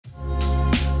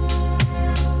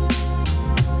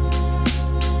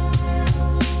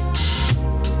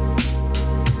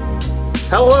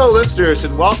Hello, listeners,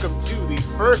 and welcome to the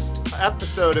first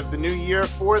episode of the new year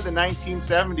for the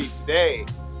 1970. Today,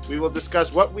 we will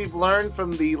discuss what we've learned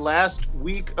from the last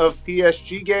week of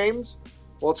PSG games.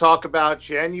 We'll talk about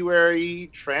January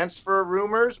transfer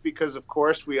rumors, because of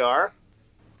course we are.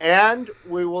 And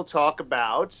we will talk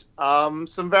about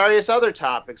some various other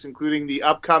topics, including the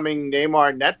upcoming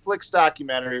Neymar Netflix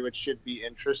documentary, which should be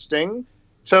interesting.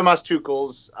 Thomas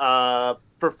Tuchel's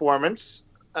performance,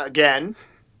 again.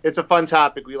 It's a fun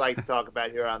topic we like to talk about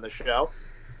here on the show.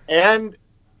 And,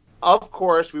 of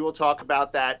course, we will talk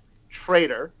about that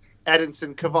traitor,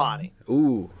 Edinson Cavani.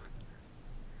 Ooh.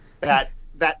 That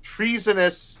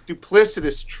treasonous,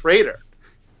 duplicitous traitor.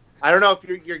 I don't know if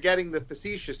you're getting the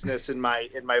facetiousness in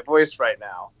my voice right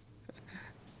now.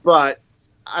 But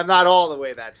I'm not all the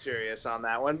way that serious on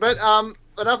that one. But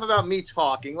enough about me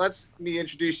talking. Let me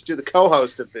introduce you to the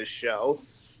co-host of this show.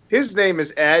 His name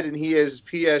is Ed, and he is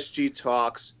PSG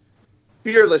Talk's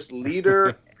fearless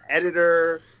leader,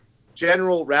 editor,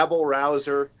 general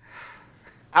rabble-rouser.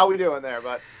 How we doing there,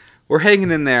 bud? We're hanging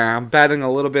in there. I'm battling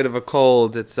a little bit of a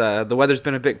cold. It's the weather's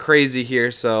been a bit crazy here,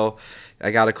 so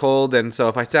I got a cold, and so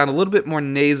if I sound a little bit more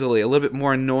nasally, a little bit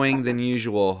more annoying than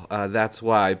usual, that's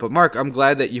why. But Mark, I'm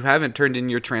glad that you haven't turned in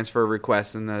your transfer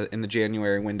request in the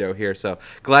January window here, so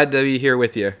glad to be here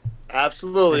with you.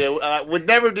 Absolutely. I would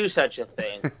never do such a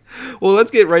thing. Well, let's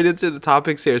get right into the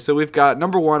topics here. So we've got,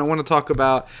 number one, I want to talk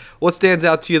about what stands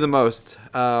out to you the most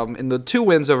in the two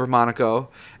wins over Monaco,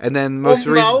 and then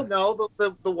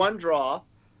the one draw.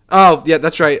 Oh, yeah,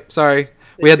 that's right. Sorry.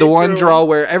 We had the one draw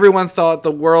where everyone thought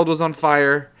the world was on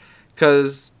fire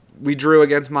because we drew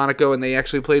against Monaco and they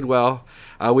actually played well.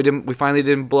 We finally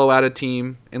didn't blow out a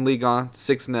team in Ligue 1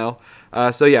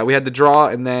 6-0. So yeah, we had the draw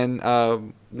and then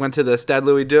went to the Stade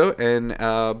Louis II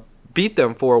and beat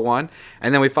them 4-1,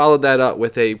 and then we followed that up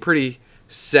with a pretty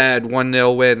sad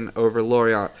 1-0 win over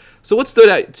Lorient. So what stood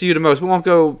out to you the most? We won't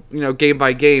go game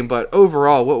by game, but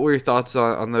overall, what were your thoughts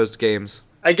on those games?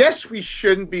 I guess we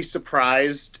shouldn't be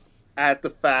surprised at the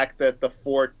fact that the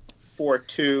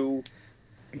 4-2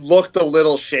 looked a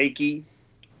little shaky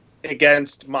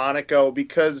against Monaco,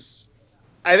 because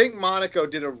I think Monaco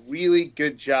did a really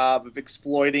good job of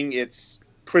exploiting its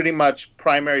pretty much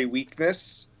primary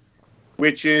weakness,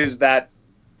 which is that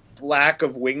lack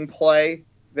of wing play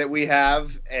that we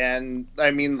have, and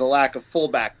I mean the lack of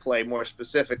fullback play more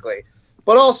specifically,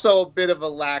 but also a bit of a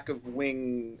lack of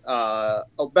a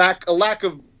lack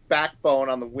of backbone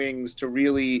on the wings to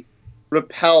really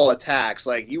repel attacks.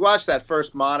 Like, you watch that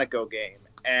first Monaco game,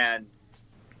 and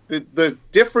the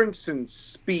difference in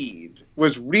speed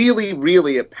was really,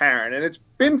 really apparent. And it's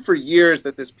been for years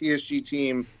that this PSG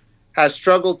team has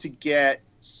struggled to get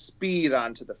speed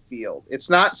onto the field. It's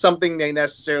not something they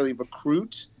necessarily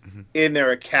recruit in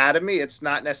their academy. It's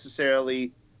not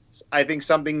necessarily, I think,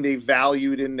 something they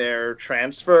valued in their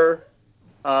transfer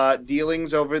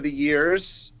dealings over the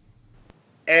years.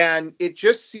 And it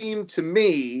just seemed to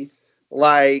me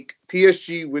like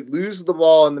PSG would lose the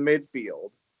ball in the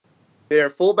midfield. Their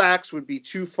fullbacks would be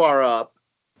too far up,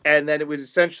 and then it would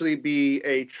essentially be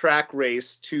a track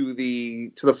race to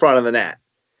the front of the net.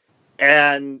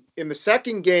 And in the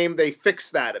second game, they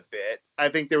fixed that a bit. I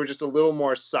think they were just a little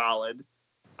more solid.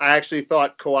 I actually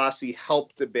thought Kouassi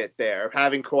helped a bit there.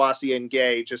 Having Kouassi and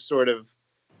Gay just sort of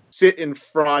sit in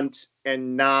front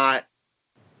and not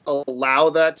allow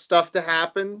that stuff to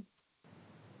happen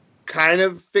kind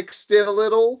of fixed it a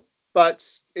little. But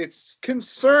it's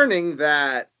concerning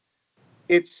that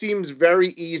it seems very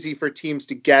easy for teams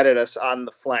to get at us on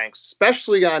the flanks,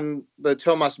 especially on the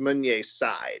Thomas Meunier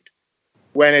side,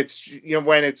 when it's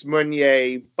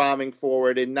Meunier bombing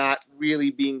forward and not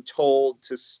really being told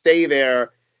to stay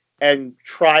there and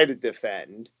try to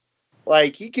defend.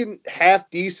 Like, he can half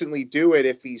decently do it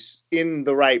if he's in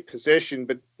the right position,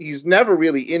 but he's never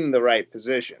really in the right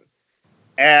position.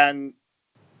 And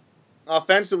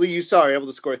offensively, you saw able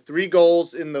to score 3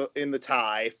 goals in the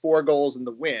tie, 4 goals in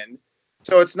the win.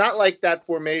 So it's not like that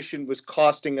formation was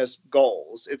costing us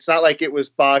goals. It's not like it was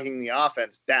bogging the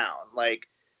offense down. Like,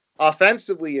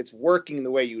 offensively, it's working the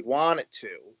way you'd want it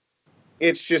to.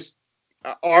 It's just,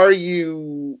 are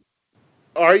you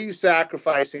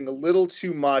sacrificing a little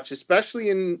too much, especially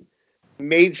in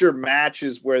major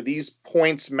matches where these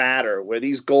points matter, where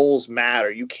these goals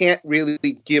matter? You can't really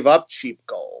give up cheap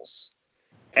goals,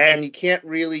 and you can't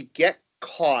really get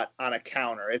caught on a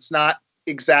counter. It's not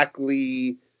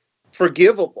exactly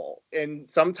forgivable, and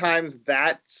sometimes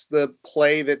that's the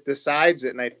play that decides it.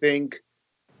 And I think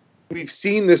we've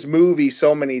seen this movie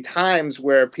so many times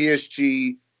where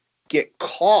PSG get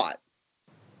caught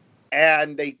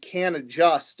and they can't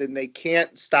adjust and they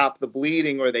can't stop the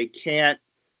bleeding, or they can't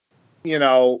you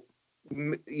know,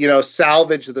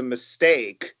 salvage the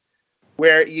mistake,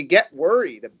 where you get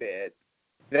worried a bit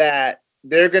that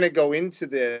they're going to go into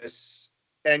this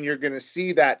and you're going to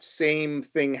see that same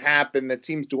thing happen that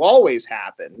seems to always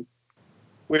happen,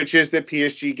 which is that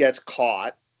PSG gets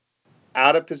caught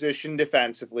out of position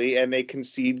defensively and they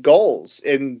concede goals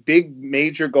in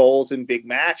major goals in big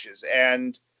matches.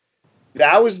 And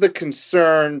that was the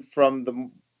concern from the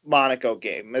Monaco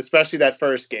game, especially that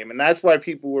first game. And that's why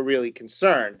people were really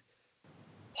concerned.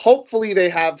 Hopefully they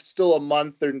have still a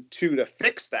month or two to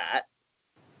fix that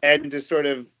and to sort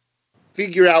of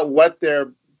figure out what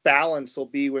their balance will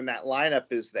be when that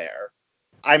lineup is there.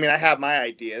 I mean, I have my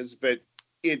ideas, but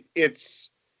it's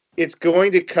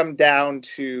going to come down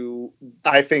to,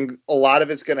 I think a lot of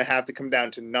it's going to have to come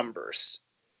down to numbers.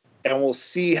 And we'll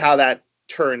see how that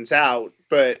turns out.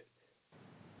 But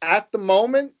at the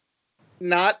moment,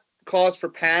 not cause for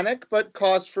panic, but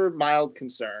cause for mild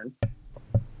concern.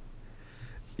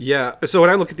 Yeah, so when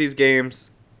I look at these games,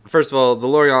 first of all, the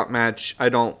Lorient match, I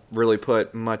don't really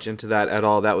put much into that at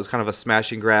all. That was kind of a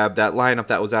smash and grab. That lineup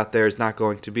that was out there is not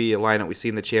going to be a lineup we see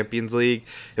in the Champions League.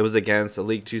 It was against a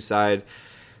League 2 side.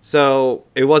 So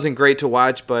it wasn't great to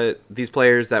watch, but these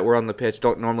players that were on the pitch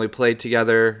don't normally play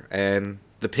together, and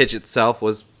the pitch itself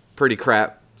was pretty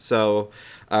crap. So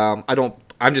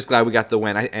I'm just glad we got the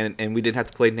win, and we didn't have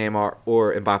to play Neymar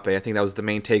or Mbappe. I think that was the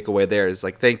main takeaway there. Is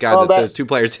like, thank God that those two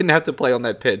players didn't have to play on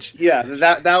that pitch. Yeah,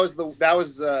 that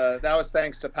was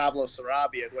thanks to Pablo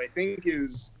Sarabia, who I think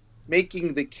is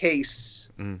making the case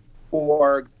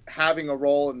for having a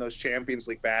role in those Champions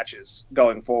League matches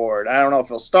going forward. I don't know if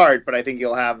he'll start, but I think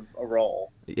he'll have a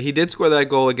role. He did score that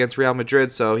goal against Real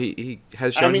Madrid, so he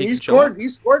has shown. I mean, he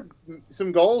scored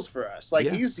some goals for us. Like,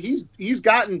 yeah. He's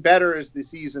gotten better as the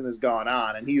season has gone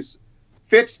on, and he's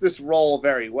fits this role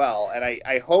very well. And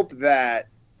I hope that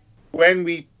when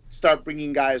we start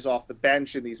bringing guys off the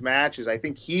bench in these matches, I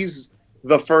think he's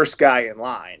the first guy in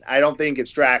line. I don't think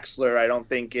it's Draxler. I don't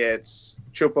think it's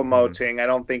Choupo-Moting. I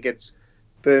don't think it's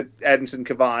the Edinson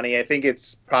Cavani. I think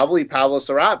it's probably Pablo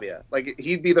Sarabia. Like,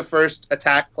 he'd be the first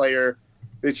attack player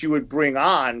that you would bring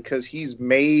on because he's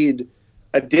made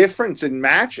a difference in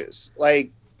matches.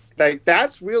 Like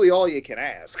that's really all you can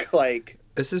ask. Like,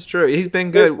 this is true. He's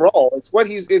been good. His role. It's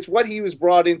what he was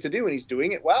brought in to do, and he's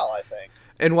doing it well, I think.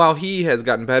 And while he has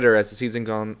gotten better as the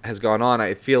season has gone on,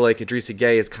 I feel like Idrissa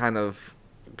Gueye is kind of,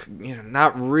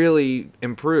 not really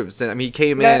improved. I mean, he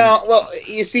came in. No, well,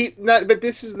 you see, but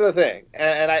this is the thing,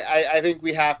 and I think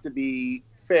we have to be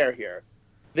fair here.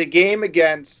 The game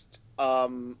against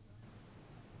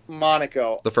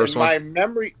Monaco, the first one. My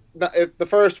memory, the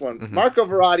first one. Mm-hmm. Marco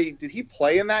Verratti, did he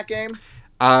play in that game?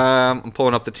 I'm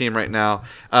pulling up the team right now.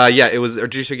 Yeah, it was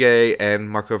Idrissa Gueye and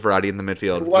Marco Verratti in the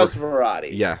midfield. It was Verratti.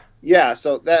 Yeah. Yeah,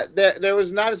 so that there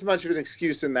was not as much of an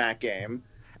excuse in that game.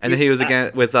 And then he was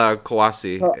against with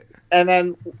Kouassi. And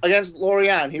then against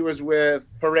Lorient, he was with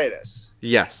Paredes.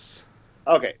 Yes.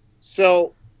 Okay,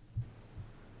 so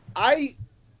I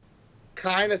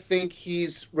kind of think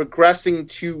he's regressing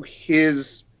to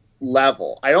his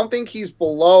level. I don't think he's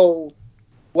below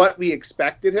what we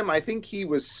expected him. I think he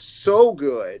was so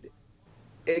good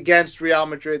against Real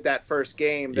Madrid that first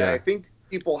game that I think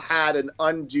people had an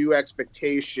undue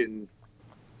expectation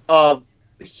of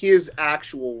his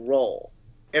actual role.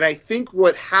 And I think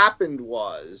what happened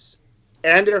was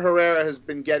Ander Herrera has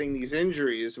been getting these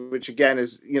injuries, which again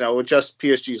is, just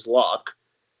PSG's luck.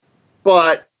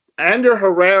 But Ander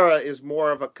Herrera is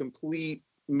more of a complete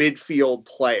midfield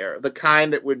player, the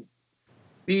kind that would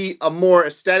be a more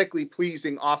aesthetically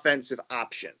pleasing offensive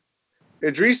option.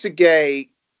 Idrissa Gueye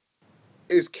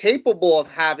is capable of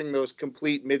having those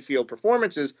complete midfield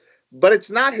performances, but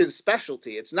it's not his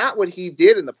specialty. It's not what he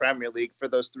did in the Premier League for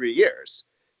those 3 years.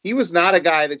 He was not a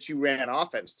guy that you ran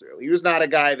offense through. He was not a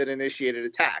guy that initiated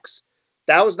attacks.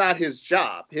 That was not his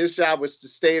job. His job was to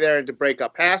stay there and to break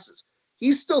up passes.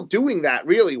 He's still doing that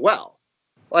really well.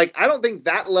 Like, I don't think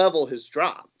that level has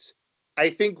dropped. I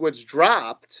think what's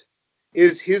dropped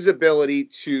is his ability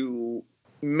to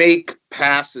make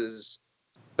passes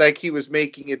like he was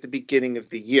making at the beginning of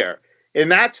the year.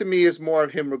 And that, to me, is more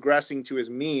of him regressing to his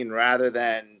mean rather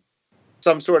than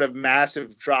some sort of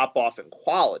massive drop-off in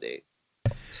quality.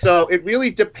 So it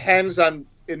really depends on,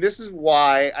 and this is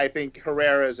why I think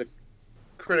Herrera is a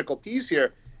critical piece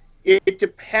here, it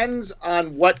depends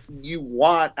on what you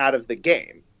want out of the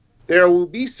game. There will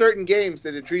be certain games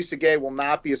that Idrissa Gueye will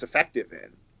not be as effective in,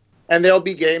 and there'll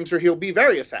be games where he'll be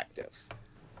very effective.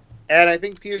 And I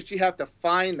think PSG have to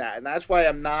find that, and that's why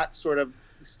I'm not sort of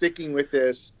sticking with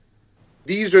this.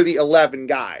 These are the 11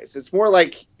 guys. It's more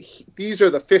like these are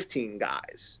the 15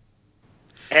 guys.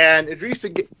 And Idrissa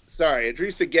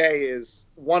Gueye is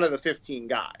one of the 15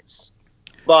 guys.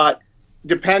 But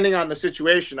depending on the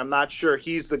situation, I'm not sure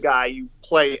he's the guy you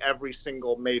play every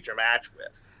single major match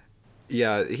with.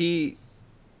 Yeah,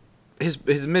 his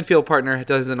midfield partner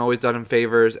hasn't always done him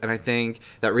favors, and I think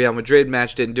that Real Madrid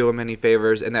match didn't do him any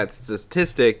favors. And that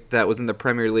statistic that was in the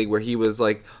Premier League where he was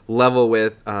like level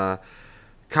with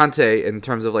Conte in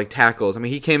terms of like tackles. I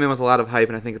mean, he came in with a lot of hype,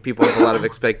 and I think people have a lot of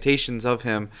expectations of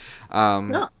him.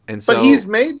 Yeah. And so, but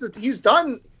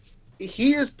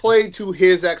he has played to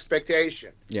his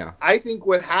expectation. Yeah, I think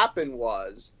what happened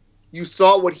was you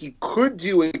saw what he could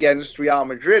do against Real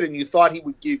Madrid, and you thought he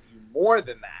would give you more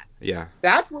than that. Yeah.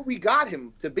 That's what we got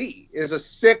him to be, is a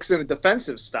 6 and a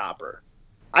defensive stopper.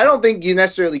 I don't think you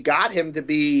necessarily got him to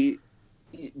be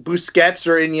Busquets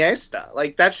or Iniesta.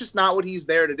 Like, that's just not what he's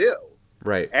there to do.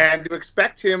 Right. And to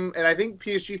expect him, and I think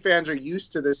PSG fans are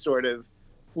used to this sort of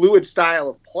fluid style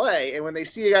of play, and when they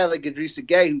see a guy like Idrissa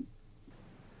Gueye who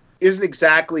isn't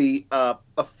exactly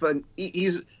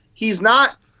he's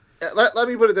not, let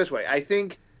me put it this way. I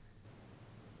think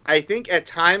at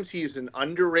times he's an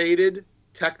underrated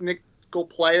technical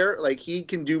player. Like, he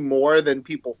can do more than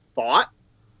people thought,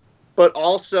 but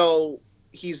also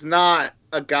he's not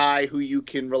a guy who you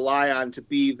can rely on to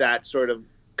be that sort of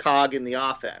cog in the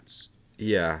offense.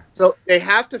 Yeah. So they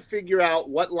have to figure out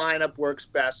what lineup works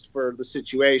best for the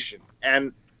situation.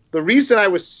 And the reason I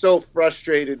was so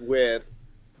frustrated with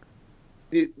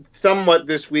somewhat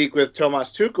this week with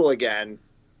Thomas Tuchel again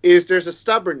is there's a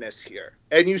stubbornness here.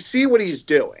 And you see what he's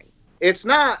doing. It's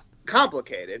not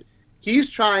complicated. He's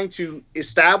trying to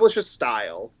establish a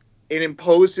style and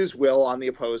impose his will on the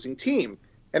opposing team.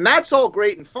 And that's all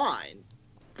great and fine,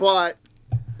 but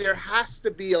there has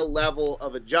to be a level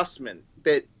of adjustment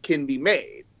that can be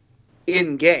made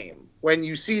in game when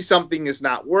you see something is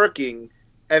not working,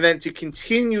 and then to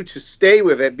continue to stay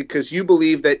with it because you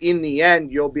believe that in the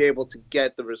end you'll be able to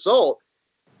get the result.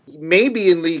 Maybe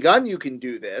in Ligue 1 you can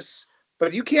do this,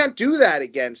 but you can't do that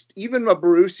against even a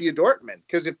Borussia Dortmund,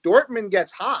 because if Dortmund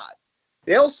gets hot,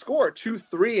 they'll score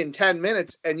 2-3 in 10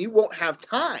 minutes, and you won't have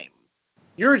time.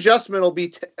 Your adjustment will be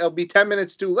 10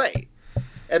 minutes too late.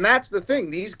 And that's the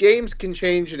thing. These games can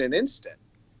change in an instant.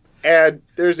 And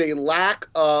there's a lack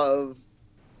of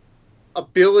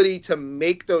ability to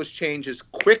make those changes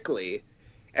quickly.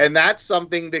 And that's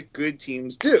something that good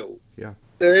teams do. Yeah.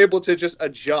 They're able to just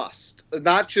adjust,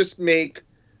 not just make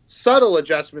subtle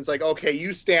adjustments like, okay,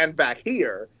 you stand back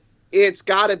here. It's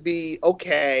got to be,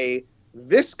 okay,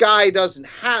 this guy doesn't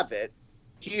have it.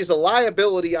 He's a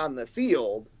liability on the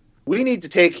field. We need to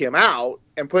take him out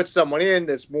and put someone in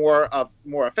that's more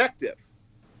effective.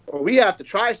 Or we have to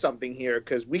try something here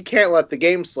because we can't let the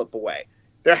game slip away.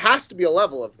 There has to be a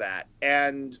level of that.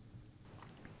 And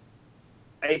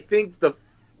I think the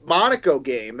Monaco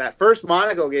game, that first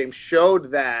Monaco game,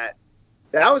 showed that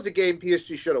was a game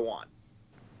PSG should have won.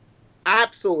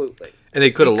 Absolutely. And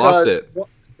they could have lost it.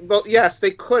 Well, yes,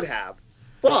 they could have.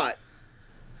 But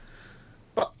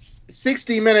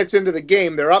 60 minutes into the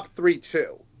game, they're up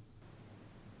 3-2.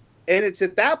 And it's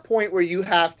at that point where you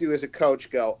have to, as a coach,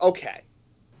 go, okay,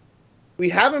 we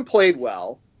haven't played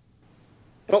well,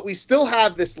 but we still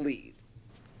have this lead.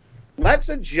 Let's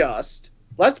adjust.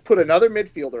 Let's put another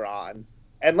midfielder on,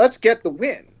 and let's get the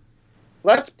win.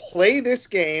 Let's play this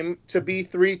game to be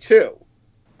 3-2,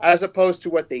 as opposed to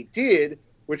what they did,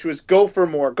 which was go for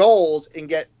more goals and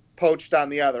get poached on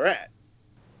the other end.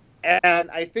 And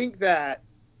I think that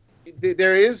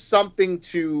there is something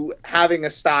to having a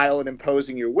style and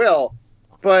imposing your will,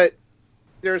 but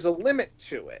there's a limit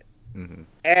to it. Mm-hmm.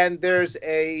 And there's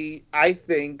I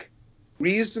think,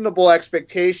 reasonable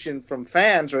expectation from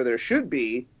fans, or there should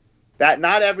be, that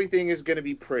not everything is going to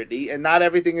be pretty and not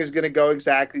everything is going to go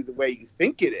exactly the way you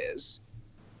think it is.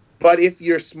 But if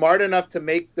you're smart enough to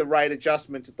make the right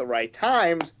adjustments at the right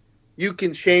times, you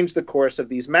can change the course of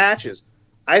these matches.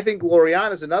 I think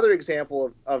Lorient is another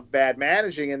example of bad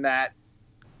managing in that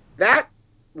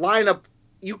lineup,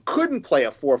 you couldn't play a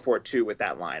 4-4-2 with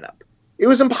that lineup. It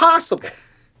was impossible.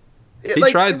 He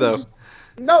tried, though.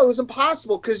 No, it was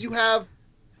impossible because you have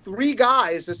three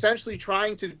guys essentially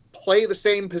trying to play the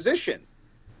same position.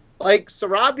 Like,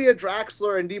 Sarabia,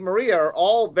 Draxler, and Di Maria are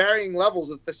all varying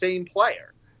levels of the same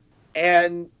player.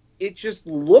 And it just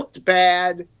looked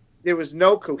bad. There was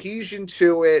no cohesion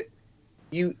to it.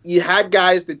 You had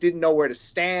guys that didn't know where to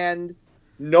stand.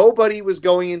 Nobody was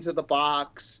going into the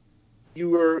box. You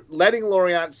were letting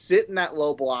Lorient sit in that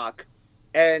low block,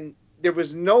 and there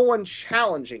was no one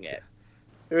challenging it.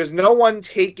 There was no one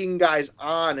taking guys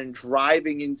on and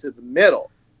driving into the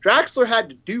middle. Draxler had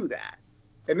to do that.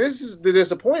 And this is the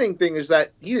disappointing thing, is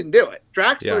that he didn't do it.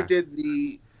 Draxler did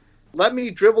let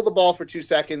me dribble the ball for 2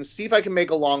 seconds, see if I can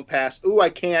make a long pass. Ooh, I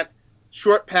can't.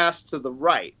 Short pass to the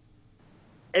right.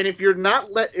 And if you're not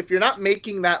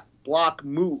making that block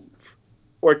move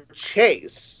or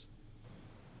chase,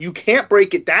 you can't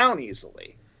break it down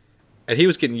easily. And he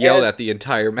was getting yelled at the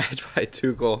entire match by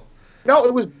Tuchel. No,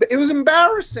 it was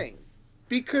embarrassing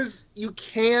because you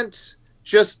can't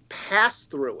just pass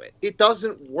through it. It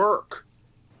doesn't work.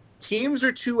 Teams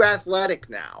are too athletic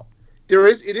now.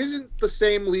 It isn't the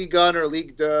same Ligue 1 or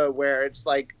Ligue 2 where it's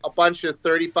like a bunch of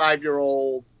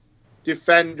 35-year-old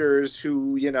defenders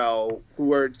who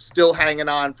are still hanging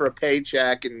on for a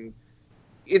paycheck, and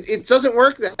it doesn't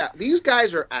work that. These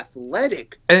guys are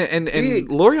athletic and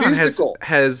big, Lorient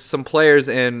has some players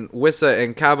in Wissa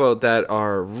and Cabo that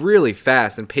are really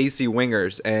fast and pacey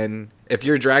wingers, and if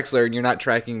you're Draxler and you're not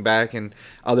tracking back and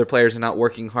other players are not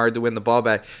working hard to win the ball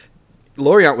back,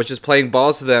 Lorient was just playing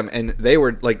balls to them, and they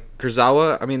were like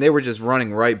Kurzawa. I mean, they were just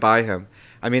running right by him.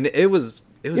 I mean, it was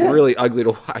really ugly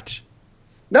to watch.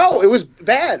 No, it was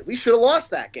bad. We should have lost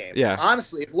that game. Yeah.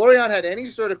 Honestly, if Lorient had any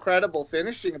sort of credible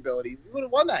finishing ability, we would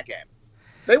have won that game.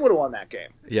 They would have won that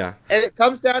game. Yeah. And it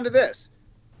comes down to this: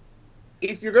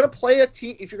 if you're going to play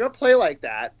like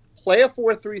that, play a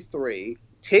 4-3-3,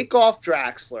 take off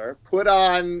Draxler, put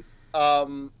on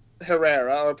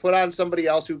Herrera, or put on somebody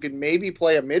else who can maybe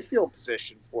play a midfield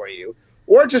position for you,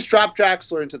 or just drop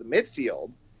Draxler into the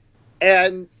midfield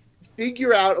and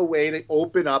figure out a way to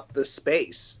open up the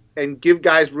space and give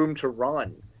guys room to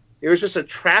run. It was just a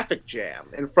traffic jam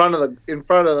in front of the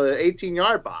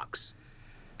 18-yard box,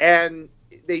 and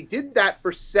they did that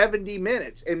for 70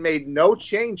 minutes and made no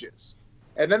changes.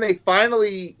 And then they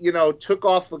finally, took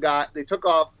off the guy. They took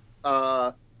off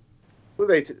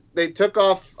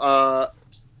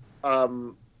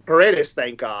Paredes,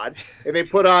 thank God, and they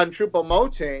put on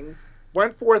Choupo-Moting,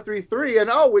 went 4-3-3, and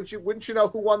wouldn't you know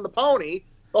who won the pony?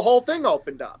 The whole thing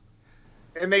opened up,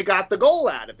 and they got the goal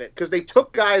out of it because they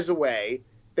took guys away.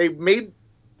 They made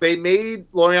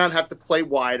Lorient have to play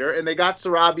wider, and they got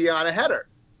Sarabia on a header.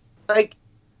 Like,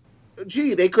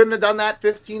 gee, they couldn't have done that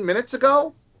 15 minutes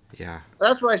ago? Yeah.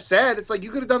 That's what I said. It's like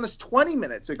you could have done this 20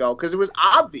 minutes ago because it was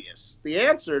obvious, the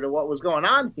answer to what was going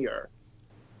on here.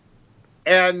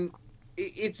 And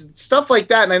it's stuff like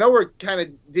that. And I know we're kind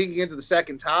of digging into the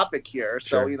second topic here.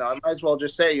 So, Sure. I might as well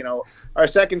just say, our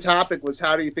second topic was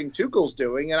how do you think Tuchel's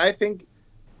doing? And I think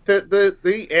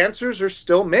the answers are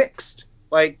still mixed.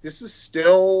 Like, this is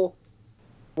still,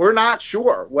 we're not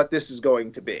sure what this is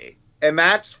going to be. And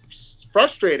that's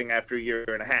frustrating after a year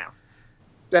and a half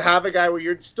to have a guy where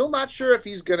you're still not sure if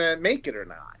he's going to make it or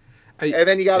not. And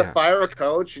then you got to fire a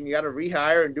coach and you got to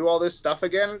rehire and do all this stuff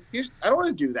again. I don't want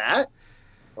to do that.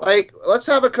 Like, let's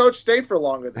have a coach stay for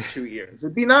longer than 2 years.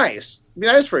 It'd be nice. It'd be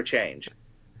nice for a change.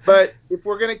 But if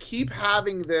we're going to keep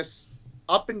having this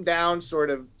up and down sort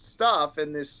of stuff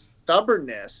and this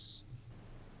stubbornness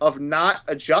of not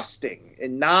adjusting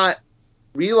and not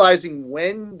realizing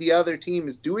when the other team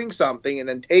is doing something and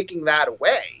then taking that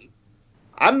away,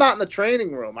 I'm not in the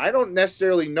training room. I don't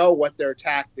necessarily know what their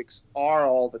tactics are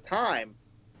all the time.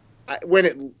 When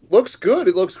it looks good,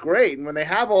 it looks great. And when they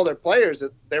have all their players,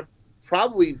 they're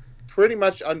probably pretty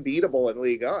much unbeatable in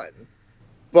Ligue 1.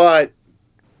 But,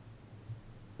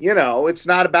 it's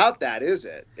not about that, is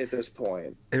it, at this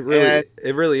point? It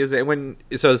really isn't.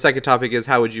 So the second topic is,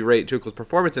 how would you rate Tuchel's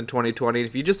performance in 2020?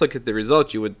 If you just look at the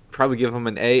results, you would probably give him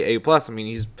an A+. I mean,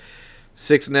 he's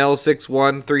 6-0,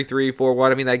 6-1, 3-3,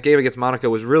 4-1. I mean, that game against Monaco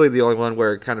was really the only one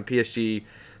where kind of PSG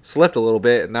slipped a little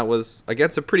bit, and that was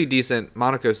against a pretty decent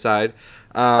Monaco side.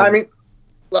 I mean,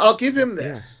 I'll give him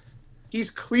this. Yeah. He's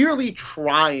clearly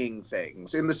trying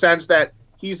things in the sense that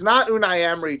he's not Unai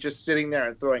Emery just sitting there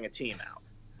and throwing a team out.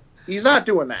 He's not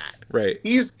doing that. Right.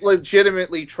 He's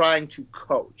legitimately trying to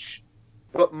coach.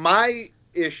 But my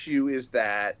issue is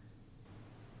that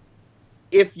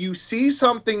if you see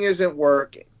something isn't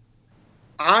working,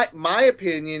 my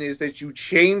opinion is that you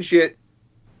change it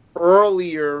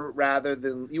earlier rather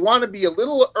than, you want to be a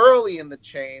little early in the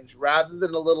change rather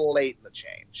than a little late in the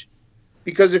change.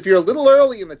 Because if you're a little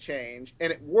early in the change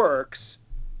and it works,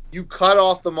 you cut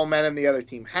off the momentum the other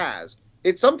team has.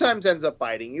 It sometimes ends up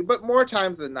biting you, but more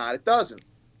times than not, it doesn't.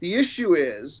 The issue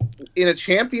is, in a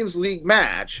Champions League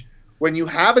match, when you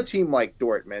have a team like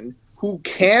Dortmund who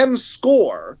can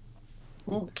score,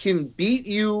 who can beat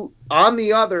you on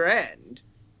the other end,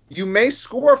 you may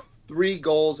score 3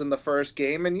 goals in the first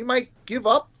game and you might give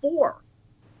up 4.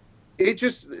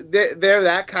 They're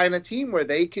that kind of team where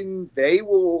they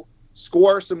will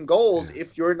score some goals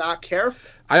if you're not careful.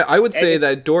 I would say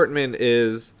that Dortmund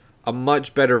is a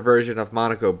much better version of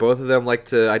Monaco. Both of them like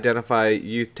to identify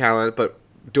youth talent, but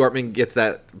Dortmund gets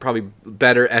that probably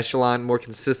better echelon, more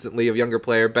consistently of younger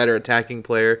player, better attacking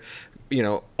player,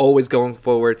 always going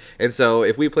forward. And so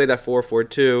if we play that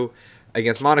 4-4-2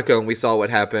 against Monaco and we saw what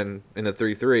happened in the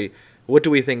 3-3, what do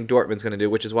we think Dortmund's going to do?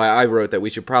 Which is why I wrote that we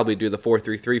should probably do the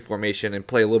 4-3-3 formation and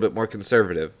play a little bit more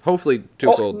conservative. Hopefully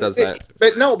Tuchel does that.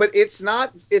 But it's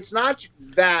not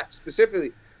that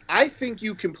specifically. I think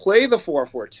you can play the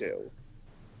 4-4-2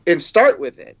 and start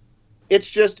with it. It's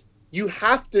just you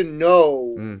have to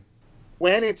know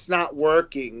when it's not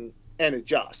working and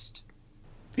adjust.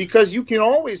 Because you can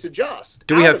always adjust.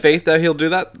 Do we have faith that he'll do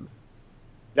that?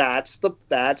 That's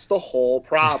the whole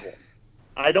problem.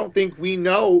 I don't think we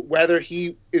know whether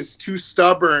he is too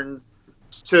stubborn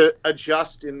to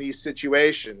adjust in these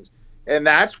situations. And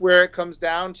that's where it comes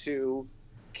down to,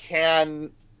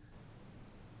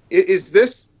 is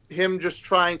this him just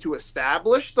trying to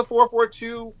establish the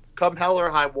 4-4-2 come hell or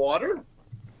high water?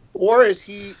 Or is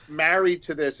he married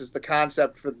to this as the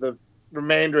concept for the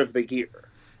remainder of the year?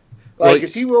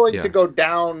 Is he willing to go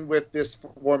down with this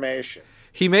formation?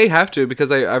 He may have to, because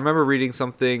I remember reading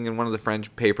something in one of the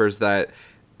French papers that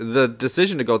the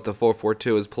decision to go with the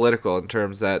 4-4-2 is political in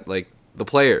terms that, the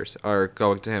players are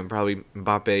going to him, probably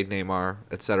Mbappe, Neymar,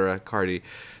 etc., Cardi.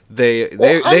 They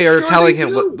are telling him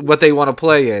what they want to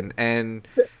play in, and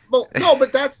well, no,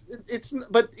 but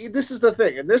but this is the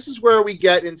thing, and this is where we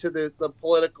get into the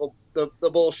political the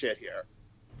bullshit here.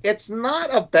 It's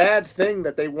not a bad thing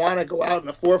that they want to go out in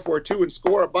a 4-4-2 and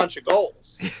score a bunch of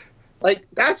goals.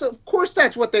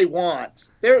 That's what they want.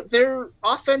 They're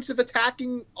offensive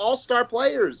attacking all-star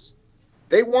players.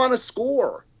 They want to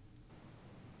score.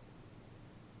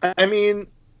 I mean,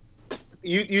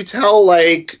 you tell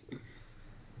if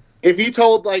you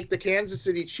told the Kansas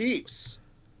City Chiefs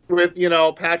with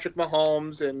Patrick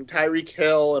Mahomes and Tyreek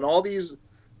Hill and all these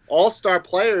all-star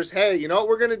players, hey, you know what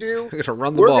we're going to do? We're going to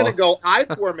run the ball. We're going to go I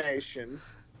formation,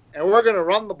 and we're going to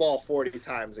run the ball 40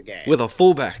 times a game. With a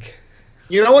fullback.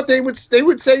 You know what they would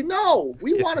say? No,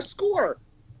 we want to score.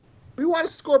 We want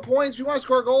to score points. We want to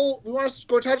score goals. We want to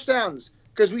score touchdowns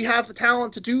because we have the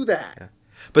talent to do that. Yeah.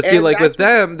 But see, with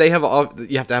them, you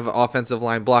have to have an offensive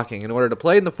line blocking. In order to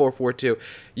play in the 4-4-2,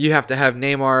 you have to have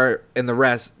Neymar and the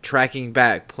rest tracking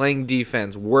back, playing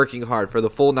defense, working hard for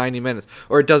the full 90 minutes,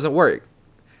 or it doesn't work.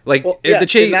 The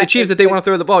Chiefs, if they want to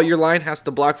throw the ball, your line has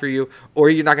to block for you,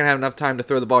 or you're not going to have enough time to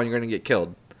throw the ball and you're going to get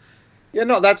killed. Yeah,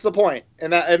 no, that's the point.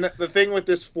 And the thing with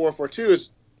this 4-4-2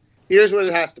 is, here's what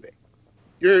it has to be.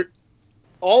 You're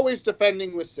always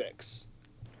defending with 6,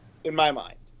 in my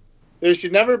mind. There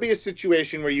should never be a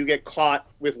situation where you get caught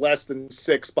with less than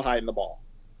 6 behind the ball,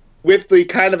 with the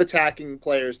kind of attacking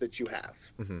players that you have.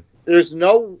 Mm-hmm. There's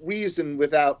no reason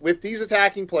with these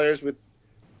attacking players, with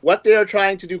what they are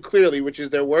trying to do clearly, which is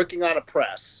they're working on a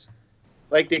press.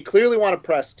 They clearly want to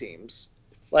press teams.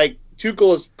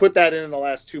 Tuchel has put that in the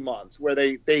last 2 months, where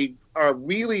they are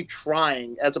really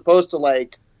trying, as opposed to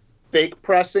fake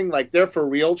pressing, they're for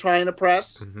real trying to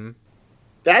press. Mm-hmm.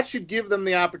 That should give them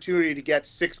the opportunity to get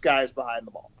 6 guys behind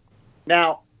the ball.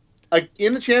 Now,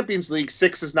 in the Champions League,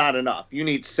 6 is not enough. You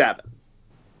need 7.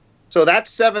 So that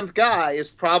 7th guy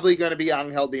is probably going to be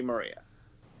Angel Di Maria.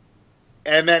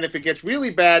 And then if it gets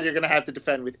really bad, you're going to have to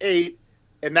defend with 8,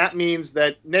 and that means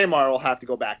that Neymar will have to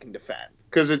go back and defend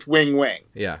because it's wing-wing.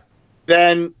 Yeah.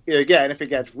 Then, again, if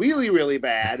it gets really, really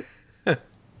bad,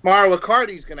 Mauro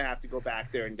Icardi's going to have to go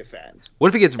back there and defend. What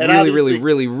if it gets really, really,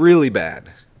 really, really bad?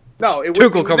 No,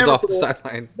 Tuchel comes off the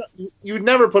sideline. You would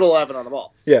never put 11 on the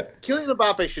ball. Yeah. Kylian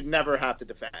Mbappe should never have to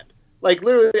defend.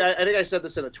 Literally, I think I said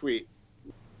this in a tweet.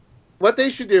 What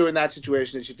they should do in that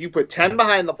situation is if you put 10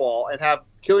 behind the ball and have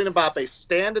Kylian Mbappe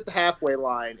stand at the halfway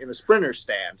line in a sprinter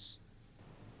stance,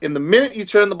 in the minute you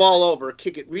turn the ball over,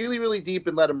 kick it really, really deep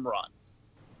and let him run.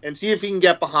 And see if he can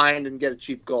get behind and get a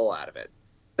cheap goal out of it.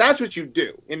 That's what you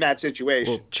do in that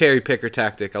situation. Well, cherry picker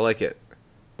tactic. I like it.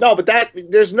 No, but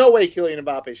there's no way Kylian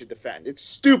Mbappe should defend. It's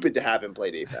stupid to have him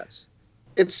play defense.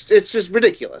 It's just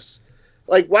ridiculous.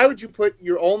 Why would you put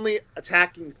your only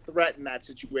attacking threat in that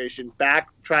situation back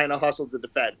trying to hustle to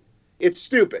defend? It's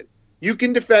stupid. You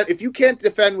can defend. If you can't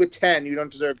defend with 10, you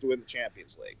don't deserve to win the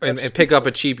Champions League. And pick up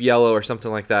a cheap yellow or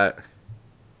something like that.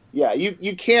 Yeah,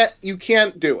 you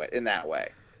can't do it in that way.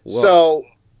 Whoa. So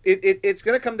it's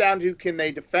going to come down to, can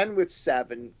they defend with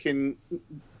 7? Can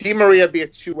Di Maria be a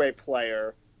two-way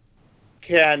player?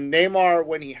 Can Neymar,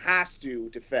 when he has to,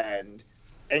 defend?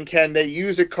 And can they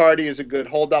use Icardi as a good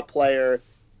hold-up player?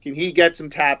 Can he get some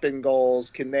tap-in goals?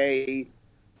 Can they...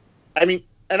 I mean,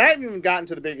 and I haven't even gotten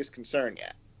to the biggest concern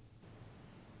yet.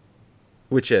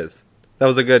 Which is? That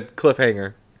was a good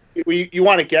cliffhanger. You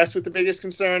want to guess what the biggest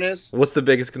concern is? What's the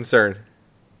biggest concern?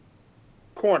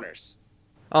 Corners.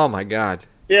 Oh my God.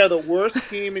 They are the worst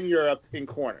team in Europe in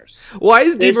corners. Why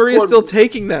is Di Maria still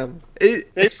taking them?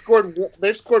 They've scored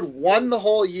one the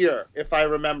whole year, if I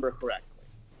remember correctly.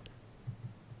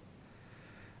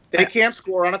 They can't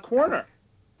score on a corner.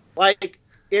 Like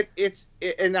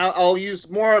and I'll use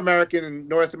more American and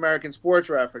North American sports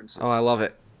references. Oh, I love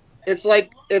it. It's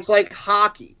like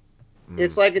hockey.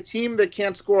 It's like a team that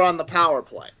can't score on the power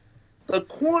play. The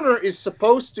corner is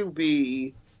supposed to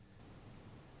be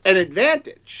an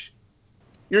advantage.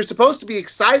 You're supposed to be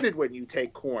excited when you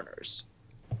take corners.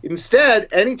 Instead,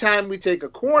 anytime we take a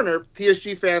corner,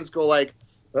 PSG fans go like,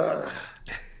 ugh,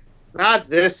 not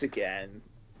this again.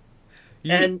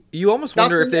 You almost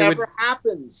wonder if they would.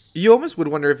 Happens. You almost would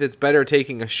wonder if it's better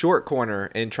taking a short corner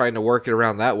and trying to work it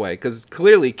around that way, because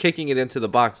clearly kicking it into the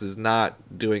box is not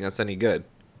doing us any good.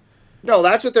 No,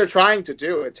 that's what they're trying to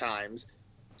do at times.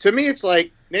 To me, it's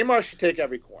like Neymar should take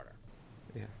every corner.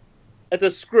 Yeah. And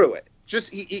to screw it.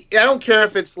 Just I don't care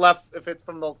if it's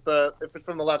from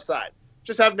the left side.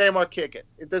 Just have Neymar kick it.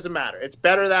 It doesn't matter. It's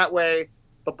better that way.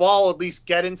 The ball will at least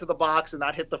get into the box and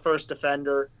not hit the first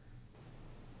defender.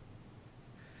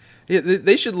 Yeah,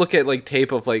 they should look at like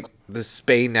tape of like the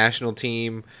Spain national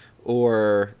team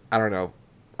or I don't know,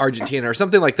 Argentina or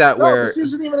something like that. No, where this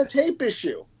isn't even a tape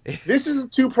issue. This is a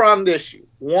two-pronged issue.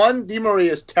 One, Di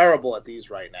Maria is terrible at these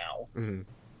right now. Mm-hmm.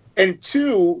 And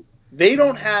two, they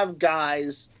don't have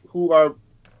guys who are...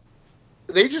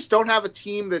 They just don't have a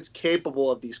team that's capable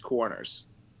of these corners.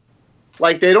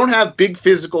 Like, they don't have big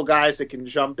physical guys that can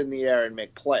jump in the air and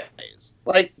make plays.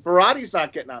 Like, Verratti's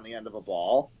not getting on the end of a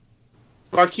ball.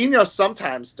 Marquinhos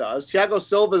sometimes does. Thiago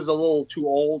Silva's a little too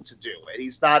old to do it.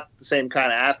 He's not the same kind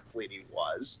of athlete he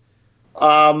was.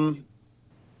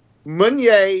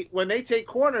 Meunier, when they take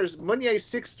corners, Meunier's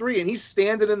 6'3", and he's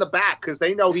standing in the back because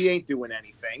they know he ain't doing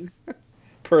anything.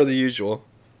 Per the usual.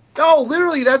 No,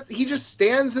 literally, that he just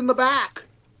stands in the back,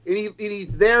 and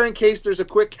he's there in case there's a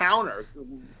quick counter.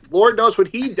 Lord knows what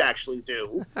he'd actually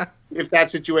do if that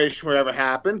situation were ever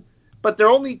happen. But their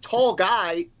only tall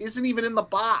guy isn't even in the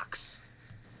box.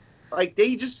 Like,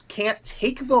 they just can't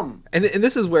take them. And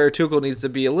this is where Tuchel needs to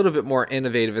be a little bit more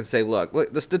innovative and say, look,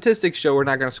 the statistics show we're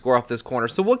not going to score off this corner.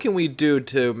 So what can we do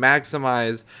to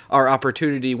maximize our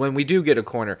opportunity when we do get a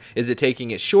corner? Is it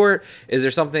taking it short? Is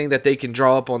there something that they can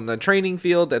draw up on the training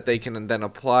field that they can then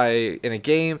apply in a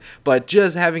game? But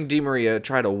just having Di Maria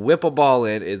try to whip a ball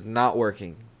in is not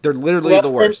working. They're literally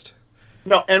the worst.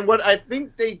 And what I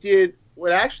think they did,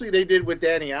 what actually they did with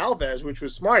Dani Alves, which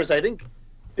was smart, is I think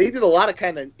they did a lot of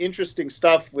kind of interesting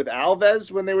stuff with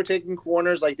Alves when they were taking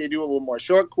corners. Like, they do a little more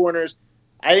short corners.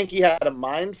 I think he had a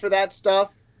mind for that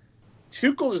stuff.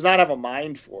 Tuchel does not have a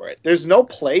mind for it. There's no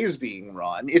plays being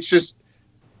run. It's just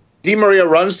Di Maria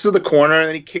runs to the corner and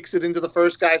then he kicks it into the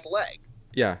first guy's leg.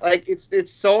 Yeah. Like,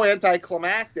 it's so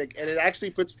anticlimactic, and it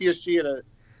actually puts PSG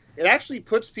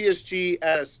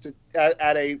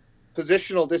at a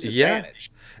positional disadvantage.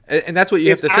 Yeah. And that's what you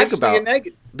have to think about.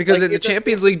 Because like, in the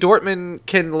Champions League, Dortmund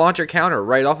can launch a counter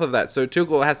right off of that. So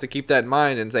Tuchel has to keep that in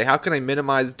mind and say, how can I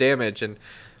minimize damage and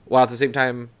while at the same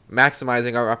time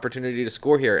maximizing our opportunity to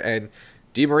score here? And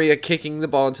Di Maria kicking the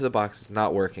ball into the box is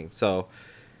not working. So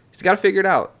he's got to figure it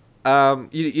out.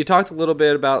 You talked a little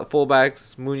bit about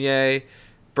fullbacks, Meunier,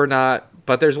 Bernat,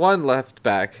 but there's one left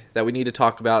back that we need to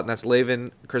talk about, and that's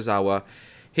Layvin Kurzawa.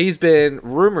 He's been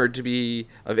rumored to be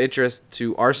of interest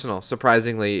to Arsenal,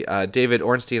 surprisingly. David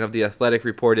Ornstein of The Athletic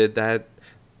reported that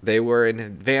they were in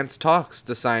advanced talks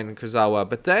to sign Kurzawa.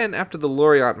 But then, after the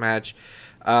Lorient match,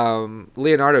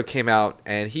 Leonardo came out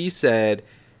and he said,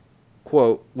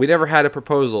 quote, "We never had a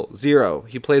proposal. Zero.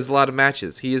 He plays a lot of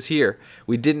matches. He is here.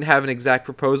 We didn't have an exact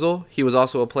proposal. He was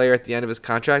also a player at the end of his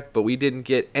contract, but we didn't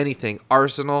get anything.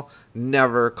 Arsenal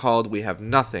never called. We have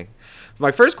nothing."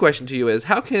 My first question to you is,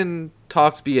 how can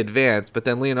talks be advanced, but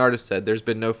then Leonardo said there's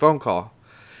been no phone call?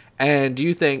 And do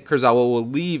you think Kurzawa will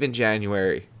leave in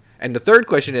January? And the third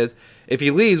question is, if he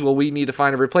leaves, will we need to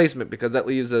find a replacement? Because that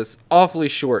leaves us awfully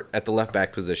short at the left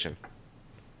back position.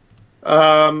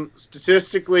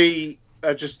 Statistically,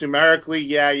 just numerically,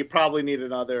 yeah, you probably need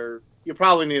another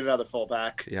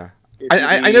fullback. Yeah.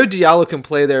 I know Diallo can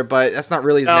play there, but that's not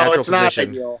really his natural position. No, it's not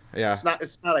ideal. Yeah.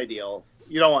 It's not ideal.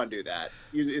 You don't want to do that.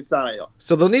 It's not ideal.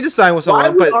 So they'll need to sign with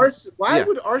someone. Why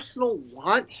would Arsenal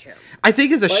want him? I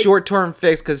think it's a short-term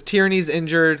fix because Tierney's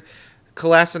injured.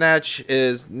 Kolasinac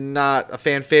is not a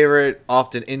fan favorite,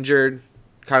 often injured,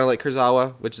 kind of like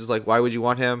Kurzawa, which is like, why would you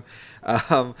want him?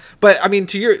 But, I mean,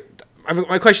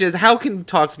 my question is, how can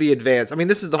talks be advanced? I mean,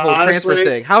 this is the whole transfer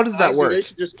thing. How does that work?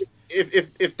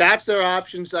 if that's their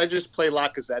options, I just play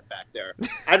Lacazette back there.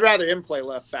 I'd rather him play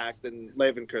left back than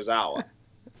Levin Kurzawa.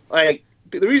 Like,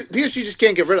 the reason PSG just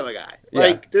can't get rid of the guy.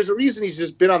 Like, there's a reason he's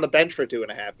just been on the bench for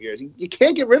 2.5 years. You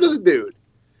can't get rid of the dude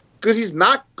because he's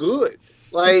not good.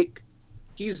 Like,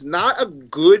 he's not a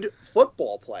good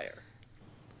football player.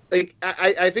 Like,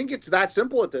 I think it's that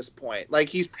simple at this point. Like,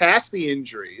 he's past the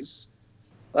injuries.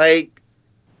 Like,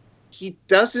 he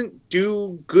doesn't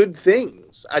do good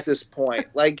things at this point.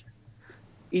 Like,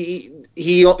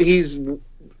 he's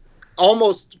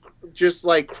almost just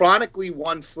like chronically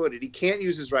one-footed. He can't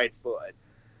use his right foot.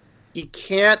 He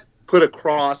can't put a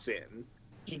cross in.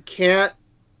 He can't,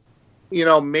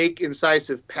 make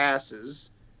incisive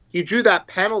passes. He drew that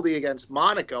penalty against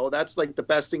Monaco. That's like the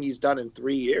best thing he's done in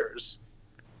 3 years.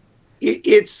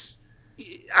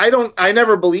 I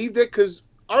never believed it because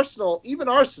even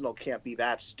Arsenal can't be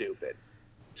that stupid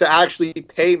to actually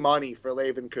pay money for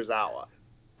Levin Kurzawa.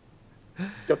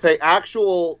 To pay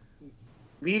actual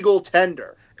legal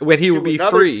tender. When he would be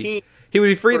free. He would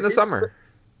be free in the summer.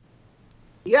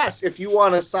 Yes, if you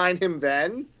want to sign him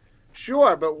then,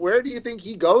 sure. But where do you think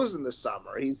he goes in the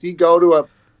summer? Does he go to a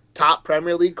top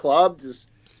Premier League club?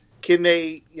 Can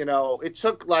they, it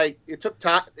took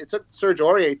Serge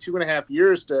Aurier 2.5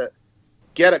 years to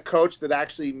get a coach that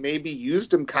actually maybe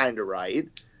used him kind of right.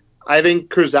 I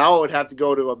think Kurzawa would have to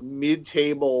go to a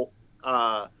mid-table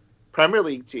Premier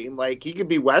League team. Like, he could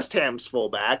be West Ham's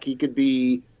fullback. He could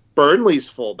be Burnley's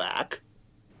fullback.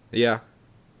 Yeah.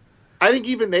 I think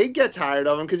even they get tired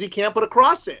of him because he can't put a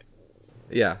cross in.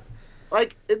 Yeah.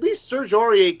 Like, at least Serge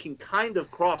Aurier can kind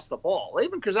of cross the ball.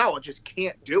 Even Kurzawa just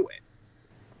can't do it.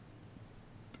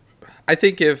 I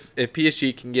think if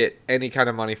PSG can get any kind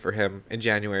of money for him in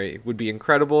January, it would be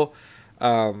incredible.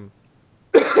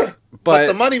 But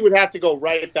the money would have to go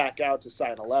right back out to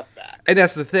sign a left back. And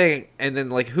that's the thing. And then,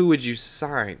 like, who would you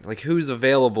sign? Like, who's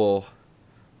available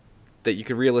that you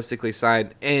could realistically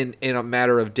sign in a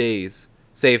matter of days?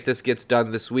 Say if this gets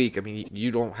done this week. I mean,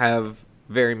 you don't have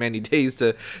very many days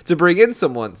to bring in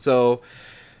someone. So,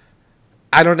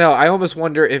 I don't know. I almost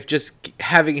wonder if just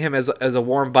having him as a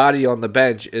warm body on the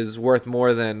bench is worth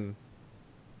more than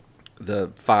the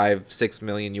 5-6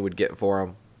 million you would get for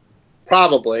him.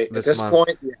 Probably. At this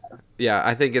point, yeah. Yeah,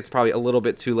 I think it's probably a little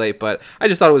bit too late, but I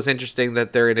just thought it was interesting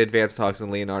that they're in advanced talks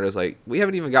and Leonardo's like, we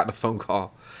haven't even gotten a phone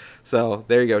call. So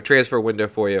there you go, transfer window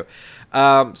for you.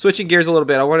 Switching gears a little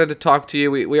bit, I wanted to talk to you.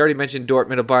 We already mentioned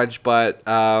Dortmund a bunch, but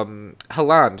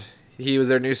Haaland, he was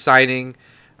their new signing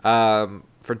for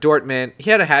Dortmund.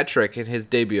 He had a hat trick in his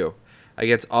debut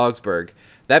against Augsburg.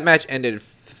 That match ended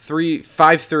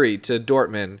 5-3 to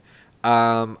Dortmund.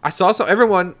 I saw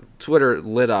everyone Twitter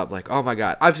lit up like, oh my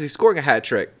god, obviously scoring a hat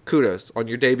trick, kudos on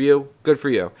your debut, good for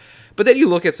you. But then you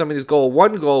look at some of these goals.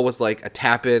 One goal was like a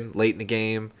tap in late in the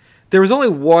game. There was only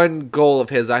one goal of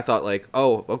his I thought like,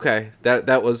 oh, okay,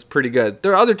 that was pretty good.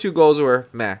 Their other 2 goals were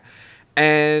meh.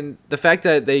 And the fact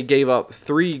that they gave up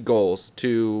 3 goals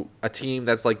to a team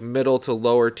that's like middle to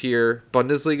lower tier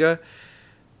Bundesliga,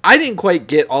 I didn't quite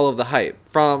get all of the hype.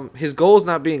 From his goals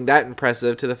not being that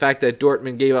impressive to the fact that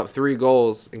Dortmund gave up 3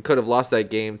 goals and could have lost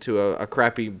that game to a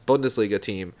crappy Bundesliga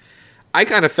team, I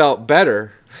kind of felt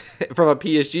better from a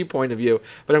PSG point of view.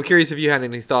 But I'm curious if you had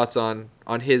any thoughts on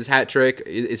his hat trick.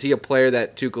 Is he a player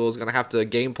that Tuchel is going to have to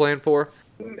game plan for?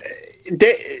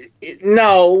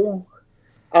 No.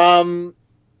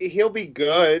 He'll be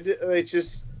good. It's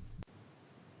just,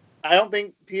 I don't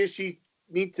think PSG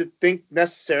need to think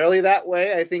necessarily that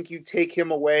way. I think you take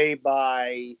him away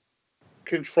by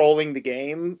controlling the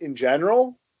game in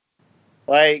general,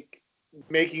 like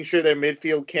making sure their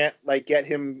midfield can't like get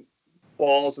him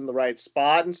balls in the right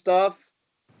spot and stuff.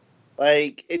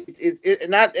 Like it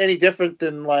not any different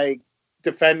than like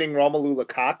defending Romelu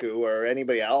Lukaku or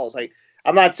anybody else. Like,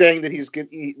 I'm not saying that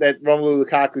that Romelu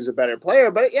Lukaku is a better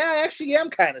player, but yeah, I actually am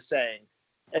kind of saying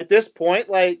at this point,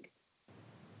 like,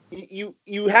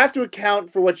 you have to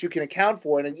account for what you can account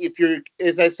for. And if you're,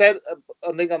 as I said,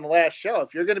 I think on the last show,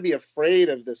 if you're going to be afraid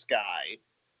of this guy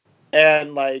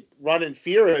and like run in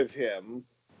fear of him,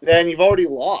 then you've already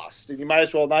lost and you might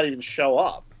as well not even show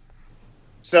up.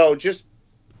 So just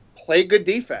play good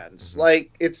defense.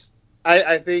 Like,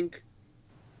 I think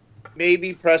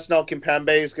maybe Presnel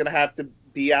Kimpembe is going to have to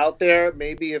be out there.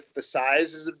 Maybe if the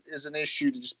size is an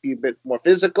issue, to just be a bit more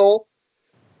physical.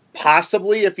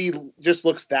 Possibly if he just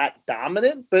looks that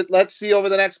dominant, but let's see over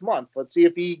the next month. Let's see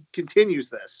if he continues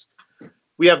this.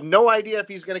 We have no idea if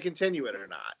he's going to continue it or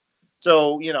not.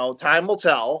 So, time will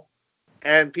tell.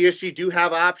 And PSG do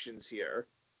have options here.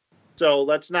 So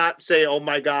let's not say, oh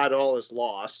my God, all is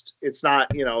lost. It's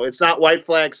not, it's not white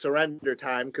flag surrender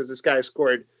time because this guy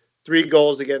scored 3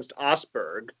 goals against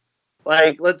Augsburg.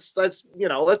 Like, let's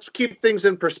keep things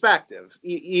in perspective.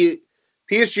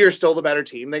 PSG are still the better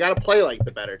team. They got to play like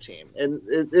the better team, and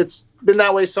it's been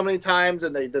that way so many times.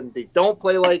 And they don't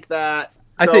play like that.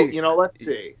 So let's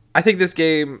see. I think this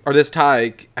game or this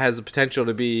tie has the potential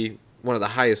to be one of the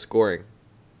highest scoring.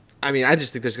 I mean, I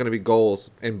just think there's going to be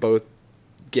goals in both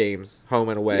games, home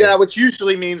and away. Yeah, which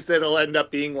usually means that it'll end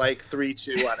up being like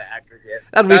 3-2 on aggregate.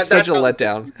 That'll be such a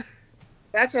letdown.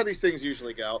 That's how these things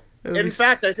usually go. In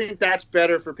fact, I think that's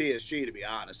better for PSG, to be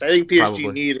honest. I think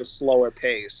PSG need a slower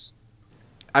pace.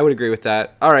 I would agree with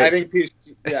that. All right. I think PSG...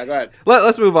 Yeah, go ahead.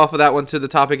 Let's move off of that one to the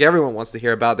topic everyone wants to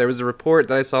hear about. There was a report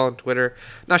that I saw on Twitter.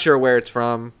 Not sure where it's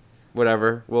from.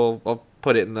 Whatever. I'll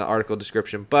put it in the article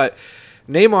description. But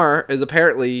Neymar is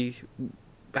apparently...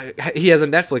 He has a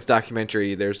Netflix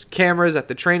documentary. There's cameras at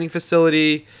the training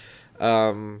facility.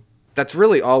 That's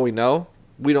really all we know.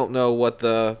 We don't know what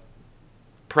the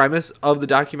premise of the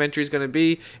documentary is going to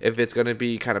be. If it's going to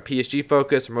be kind of PSG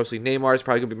focused or mostly Neymar, it's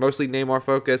probably going to be mostly Neymar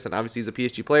focused. And obviously he's a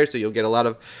PSG player, so you'll get a lot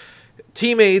of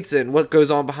teammates and what goes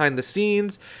on behind the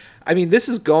scenes. I mean, this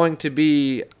is going to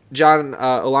be, John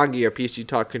Olangi, our PSG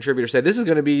Talk contributor, said this is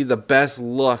going to be the best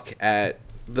look at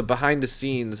the behind the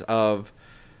scenes of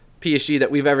PSG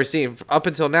that we've ever seen. Up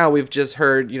until now, we've just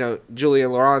heard,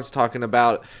 Julien Laurent's talking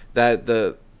about that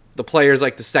the players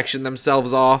like to section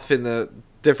themselves off in the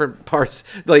different parts,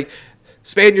 like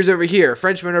Spaniards over here,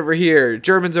 Frenchmen over here,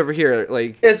 Germans over here.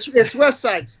 Like it's West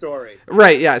Side Story,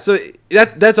 right? Yeah. So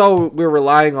that's all we're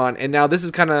relying on, and now this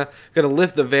is kind of going to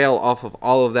lift the veil off of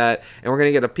all of that, and we're going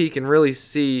to get a peek and really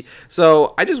see.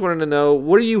 So I just wanted to know,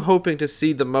 what are you hoping to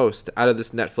see the most out of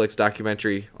this Netflix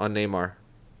documentary on Neymar?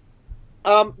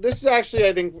 This is actually,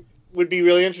 I think, would be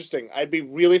really interesting. I'd be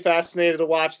really fascinated to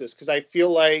watch this because I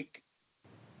feel like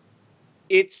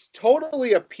it's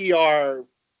totally a PR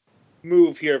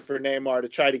move here for Neymar to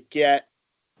try to get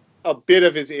a bit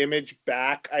of his image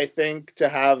back, I think,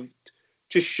 to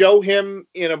show him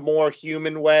in a more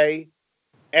human way.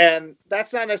 And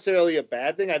that's not necessarily a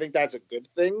bad thing. I think that's a good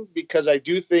thing because I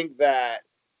do think that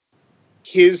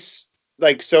his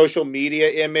social media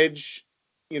image,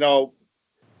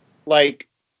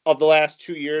 of the last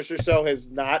 2 years or so has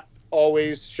not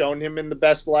always shown him in the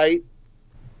best light.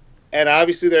 And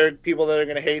obviously there are people that are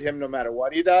going to hate him no matter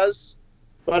what he does.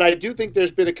 But I do think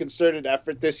there's been a concerted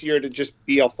effort this year to just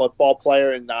be a football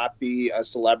player and not be a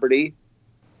celebrity.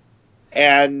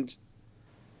 And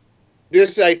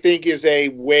this, I think, is a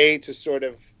way to sort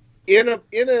of, in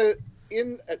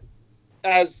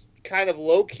as kind of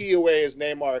low-key a way as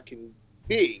Neymar can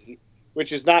be,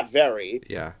 which is not very,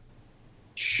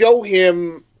 show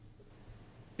him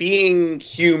being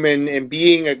human and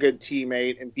being a good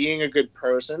teammate and being a good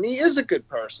person. He is a good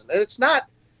person. And it's not,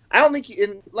 I don't think,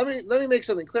 let me make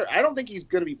something clear. I don't think he's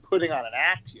going to be putting on an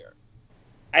act here.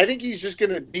 I think he's just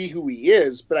going to be who he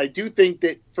is. But I do think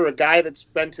that for a guy that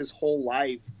spent his whole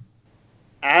life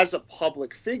as a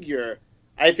public figure,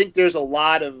 I think there's a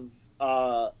lot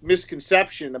of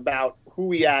misconception about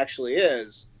who he actually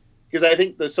is. Because I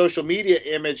think the social media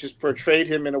image has portrayed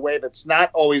him in a way that's not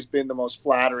always been the most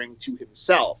flattering to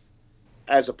himself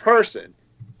as a person.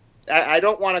 I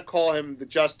don't want to call him the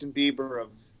Justin Bieber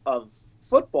of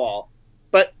football,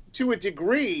 but to a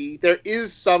degree, there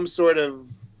is some sort of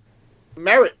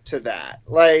merit to that.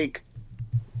 Like,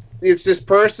 it's this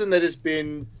person that has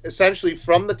been essentially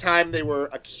from the time they were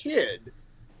a kid,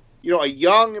 a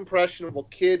young, impressionable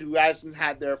kid who hasn't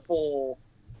had their full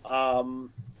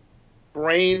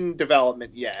brain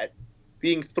development yet,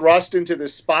 being thrust into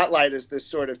this spotlight as this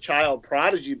sort of child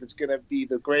prodigy that's going to be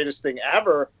the greatest thing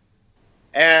ever.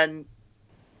 And,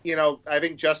 I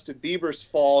think Justin Bieber's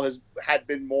fall had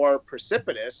been more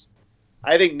precipitous.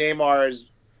 I think Neymar has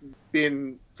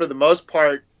been, for the most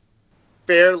part,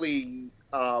 fairly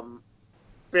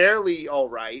all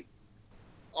right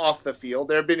off the field.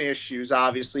 There have been issues,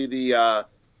 obviously, the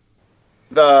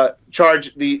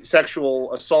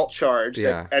sexual assault charge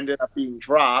that ended up being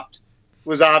dropped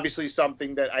was obviously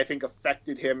something that I think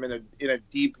affected him in a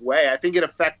deep way. I think it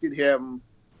affected him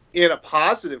in a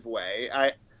positive way.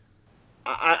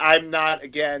 I'm not,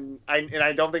 again, and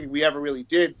I don't think we ever really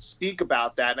did speak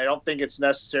about that, and I don't think it's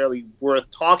necessarily worth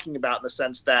talking about in the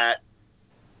sense that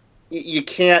you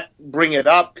can't bring it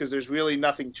up because there's really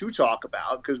nothing to talk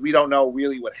about because we don't know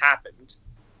really what happened.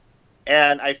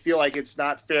 And I feel like it's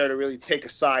not fair to really take a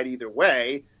side either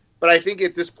way. But I think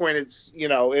at this point,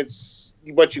 it's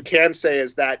what you can say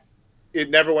is that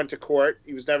it never went to court.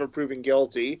 He was never proven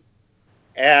guilty.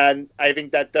 And I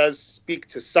think that does speak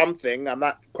to something. I'm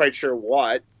not quite sure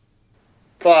what.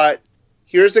 But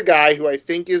here's a guy who I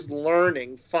think is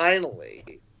learning,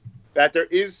 finally, that there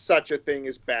is such a thing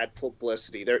as bad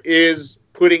publicity. There is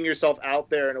putting yourself out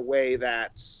there in a way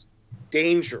that's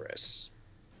dangerous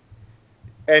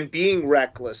and being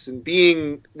reckless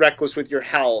with your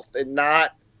health and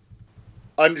not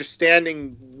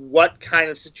understanding what kind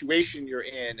of situation you're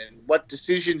in and what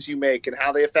decisions you make and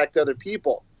how they affect other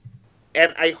people.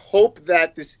 And I hope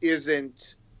that this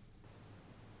isn't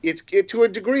to a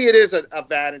degree it is a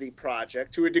vanity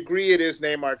project. To a degree it is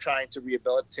Neymar trying to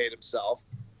rehabilitate himself.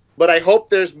 But I hope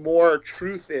there's more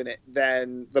truth in it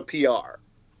than the PR.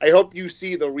 I hope you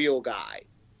see the real guy.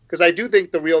 Because I do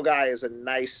think the real guy is a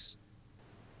nice,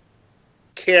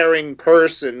 caring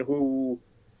person who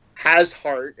has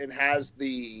heart and has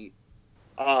the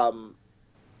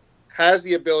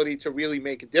ability to really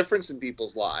make a difference in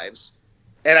people's lives.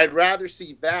 And I'd rather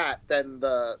see that than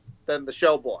the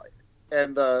show boy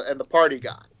and the party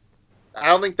guy. I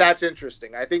don't think that's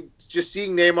interesting. I think just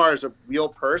seeing Neymar as a real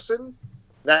person,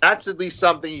 that's at least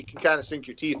something you can kind of sink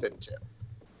your teeth into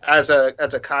as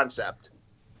a concept.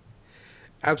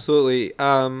 Absolutely.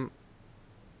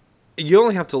 You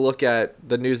only have to look at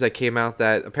the news that came out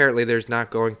that apparently there's not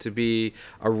going to be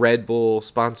a Red Bull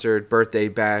sponsored birthday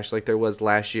bash like there was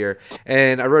last year.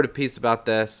 And I wrote a piece about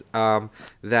this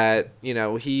that,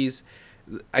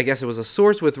 I guess it was a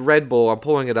source with Red Bull. I'm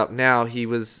pulling it up now. He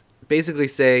was basically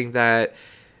saying that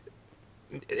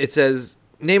it says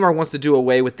Neymar wants to do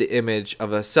away with the image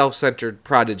of a self-centered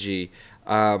prodigy.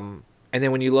 And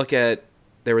then when you look at,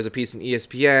 there was a piece in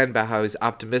ESPN about how he's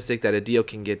optimistic that a deal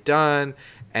can get done.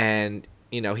 And,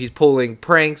 he's pulling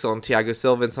pranks on Thiago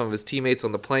Silva and some of his teammates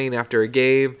on the plane after a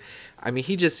game. I mean,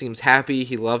 he just seems happy.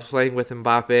 He loves playing with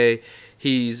Mbappe.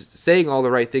 He's saying all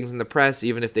the right things in the press,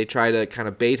 even if they try to kind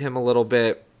of bait him a little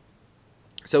bit.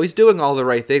 So he's doing all the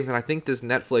right things, and I think this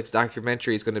Netflix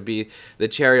documentary is going to be the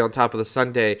cherry on top of the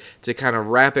sundae to kind of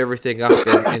wrap everything up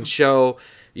and show,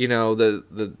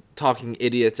 the talking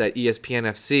idiots at ESPN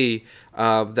FC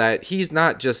that he's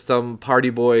not just some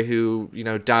party boy who,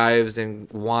 dives and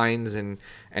whines and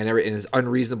is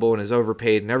unreasonable and is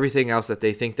overpaid and everything else that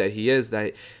they think that he is,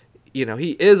 that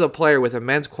he is a player with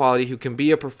immense quality who can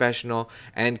be a professional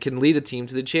and can lead a team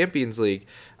to the Champions League.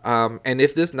 And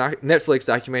if this Netflix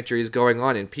documentary is going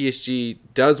on and PSG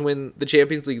does win the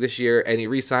Champions League this year and he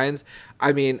re-signs,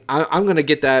 I mean, I'm going to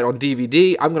get that on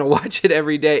DVD. I'm going to watch it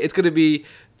every day. It's going to be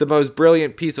the most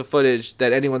brilliant piece of footage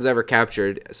that anyone's ever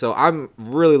captured. So I'm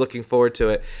really looking forward to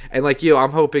it. And like you,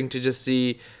 I'm hoping to just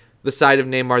see the side of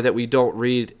Neymar that we don't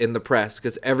read in the press,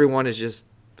 because everyone is just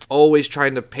always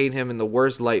trying to paint him in the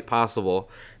worst light possible.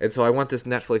 And so I want this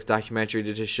Netflix documentary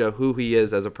to just show who he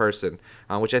is as a person,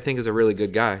 which I think is a really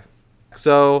good guy.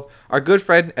 So our good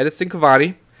friend Edinson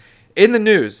Cavani, in the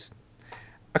news,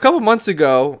 a couple months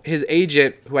ago, his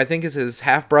agent, who I think is his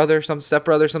half-brother, some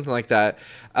step-brother, something like that,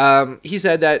 he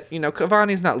said that,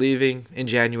 Cavani's not leaving in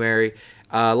January.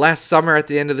 Last summer at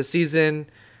the end of the season,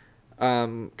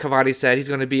 Cavani said he's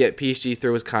going to be at PSG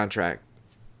through his contract.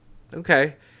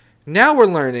 Okay. Now we're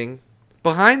learning,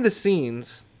 behind the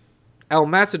scenes, El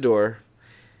Matador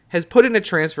has put in a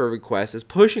transfer request, is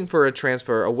pushing for a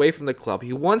transfer away from the club.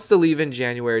 He wants to leave in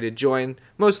January to join,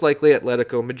 most likely,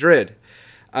 Atletico Madrid.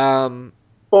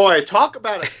 Boy, talk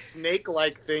about a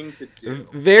snake-like thing to do.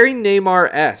 Very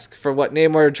Neymar-esque for what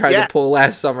Neymar tried to pull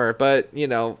last summer, but,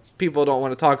 people don't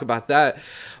want to talk about that.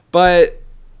 But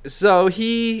so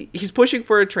he's pushing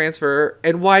for a transfer,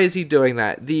 and why is he doing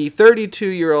that? The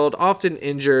 32-year-old, often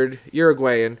injured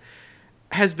Uruguayan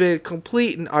has been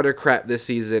complete and utter crap this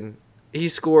season. He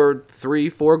scored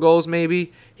 3-4 goals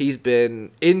maybe. He's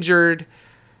been injured,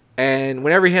 and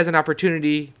whenever he has an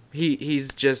opportunity,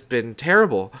 he's just been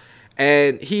terrible.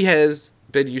 And he has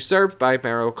been usurped by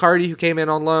Mauro Icardi, who came in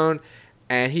on loan,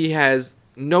 and he has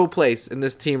no place in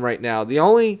this team right now. The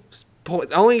only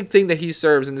thing that he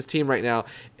serves in this team right now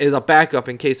is a backup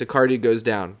in case Icardi goes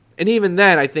down. And even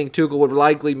then, I think Tuchel would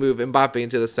likely move Mbappe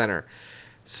into the center.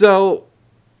 So,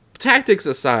 tactics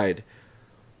aside,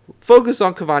 focus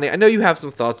on Cavani. I know you have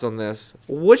some thoughts on this.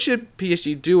 What should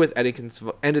PSG do with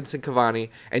Edinson Cavani?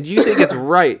 And do you think it's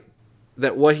right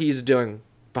that what he's doing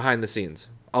behind the scenes?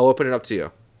 I'll open it up to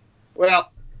you. Well,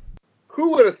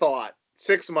 who would have thought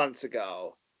 6 months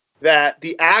ago that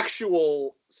the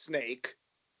actual snake,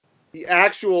 the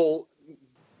actual,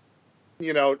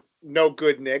 no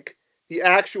good Nick, the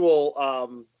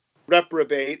actual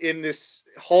reprobate in this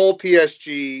whole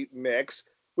PSG mix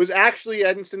was actually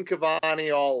Edinson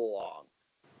Cavani all along.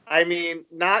 I mean,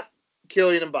 not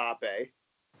Kylian Mbappe,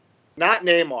 not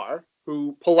Neymar,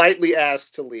 who politely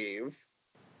asked to leave,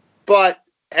 but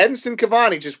Edinson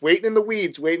Cavani just waiting in the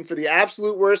weeds, waiting for the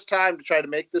absolute worst time to try to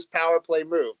make this power play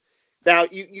move. Now,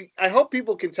 I hope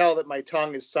people can tell that my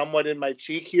tongue is somewhat in my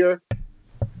cheek here,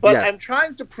 but I'm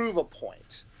trying to prove a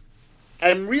point.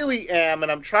 I really am,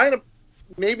 and I'm trying to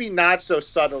maybe not so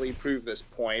subtly prove this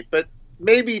point, but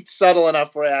maybe subtle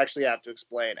enough where I actually have to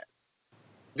explain it.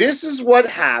 This is what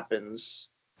happens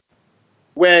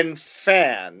when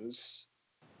fans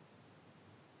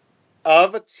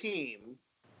of a team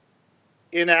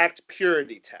enact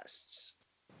purity tests.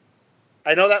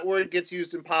 I know that word gets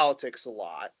used in politics a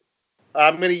lot.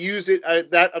 I'm going to use it. I'm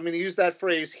going to use that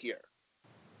phrase here.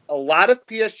 A lot of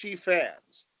PSG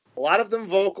fans, a lot of them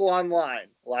vocal online,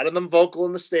 a lot of them vocal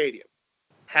in the stadium,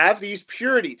 have these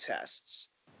purity tests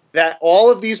that all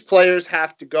of these players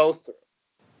have to go through,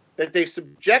 that they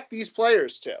subject these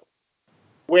players to,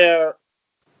 where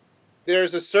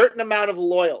there's a certain amount of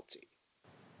loyalty,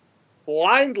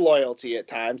 blind loyalty at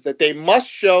times, that they must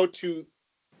show to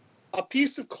a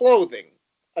piece of clothing,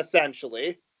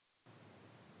 essentially.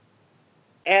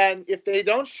 And if they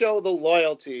don't show the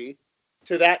loyalty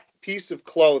to that piece of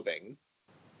clothing,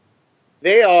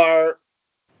 they are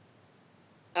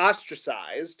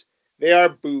ostracized, they are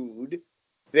booed,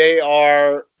 they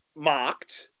are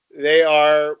mocked, they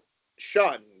are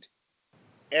shunned.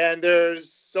 And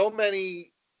there's so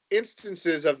many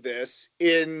instances of this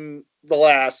in the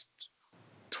last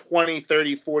 20,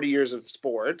 30, 40 years of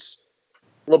sports.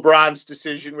 LeBron's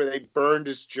decision where they burned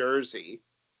his jersey,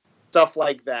 stuff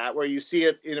like that, where you see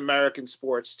it in American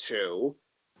sports too.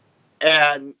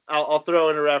 And I'll throw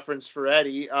in a reference for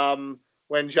Eddie.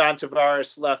 When John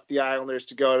Tavares left the Islanders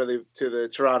to go to the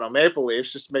Toronto Maple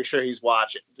Leafs, just to make sure he's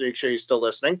watching, make sure he's still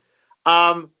listening.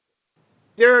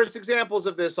 There's examples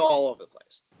of this all over the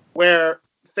place, where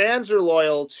fans are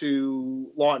loyal to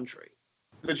laundry,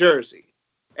 the jersey.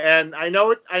 And I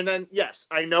know it, and then, yes,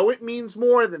 I know it means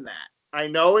more than that. I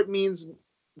know it means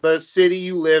the city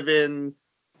you live in,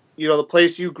 you know, the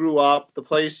place you grew up, the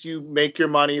place you make your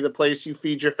money, the place you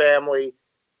feed your family.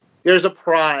 There's a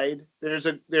pride. There's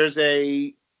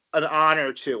an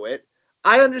honor to it.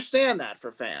 I understand that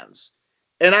for fans.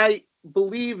 And I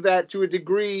believe that to a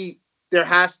degree, there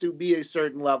has to be a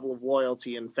certain level of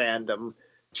loyalty and fandom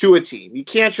to a team. You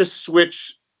can't just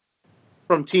switch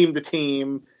from team to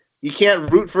team. You can't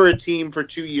root for a team for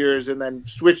 2 years and then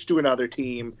switch to another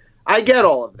team. I get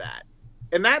all of that.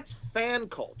 And that's fan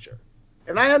culture.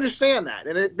 And I understand that.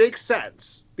 And it makes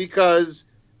sense because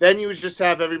then you would just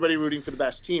have everybody rooting for the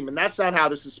best team. And that's not how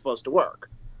this is supposed to work.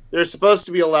 There's supposed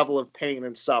to be a level of pain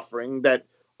and suffering that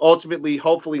ultimately,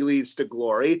 hopefully, leads to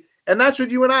glory. And that's what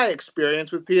you and I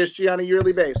experience with PSG on a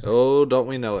yearly basis. Oh, don't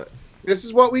we know it? This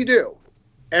is what we do.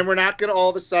 And we're not going to all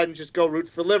of a sudden just go root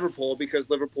for Liverpool because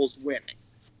Liverpool's winning.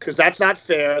 Because that's not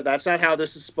fair. That's not how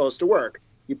this is supposed to work.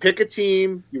 You pick a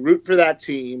team, you root for that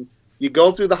team, you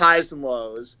go through the highs and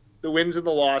lows, the wins and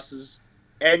the losses,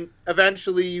 and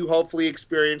eventually you hopefully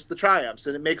experience the triumphs,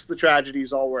 and it makes the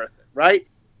tragedies all worth it, right?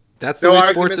 That's the way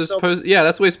sports is supposed. Yeah,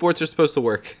 that's the way sports are supposed to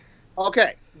work.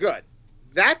 Okay, good.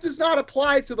 That does not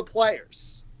apply to the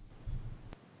players.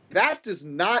 That does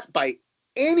not, by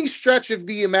any stretch of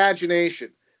the imagination,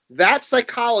 that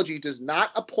psychology does not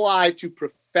apply to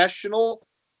professional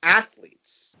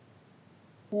athletes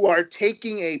who are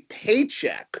taking a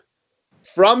paycheck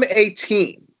from a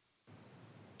team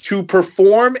to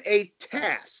perform a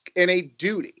task and a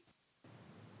duty.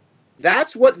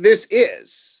 That's what this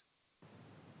is.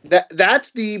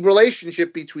 That's the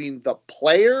relationship between the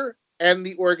player and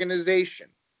the organization.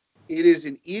 It is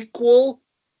an equal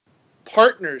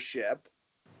partnership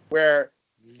where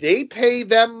they pay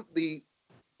them, the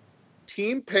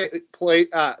team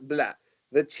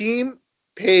the team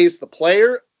pays the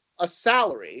player a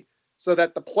salary so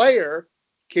that the player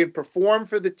can perform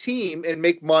for the team and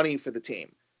make money for the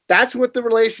team. That's what the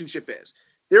relationship is.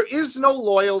 There is no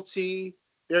loyalty.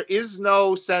 There is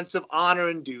no sense of honor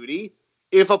and duty.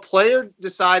 If a player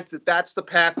decides that that's the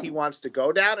path he wants to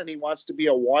go down and he wants to be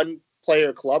a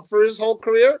one-player club for his whole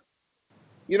career,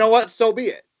 you know what? So be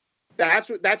it.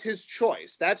 That's his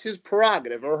choice. That's his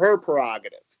prerogative or her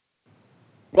prerogative.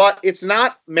 But it's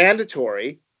not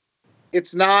mandatory.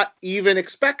 It's not even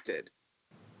expected.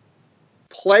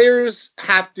 Players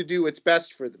have to do what's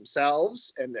best for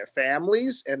themselves and their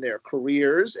families and their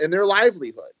careers and their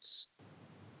livelihoods.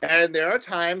 And there are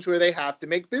times where they have to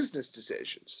make business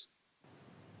decisions.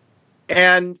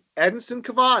 And Edinson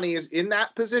Cavani is in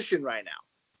that position right now.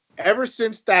 Ever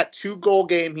since that 2-goal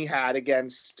game he had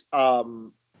against,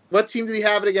 what team did he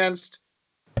have it against?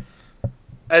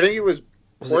 I think it was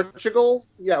Portugal.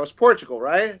 Yeah, it was Portugal,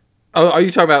 right? Oh, are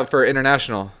you talking about for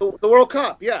international? The World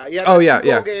Cup, yeah. He had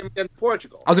a game against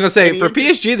Portugal. I was going to say, for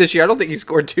PSG this year, I don't think he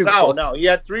scored 2 goals. No, he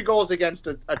had 3 goals against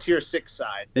a tier 6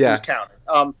 side. Yeah. He was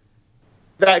counting.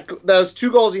 those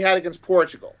 2 goals he had against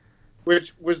Portugal,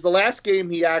 which was the last game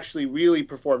he actually really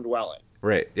performed well in.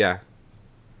 Right. Yeah.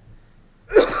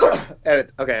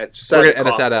 Edit. Okay. We're gonna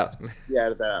edit that out. Yeah,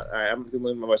 edit that out. All right. I'm gonna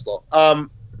leave my voice low. All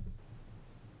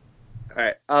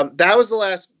right. That was the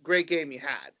last great game he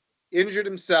had. Injured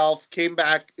himself, came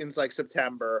back in like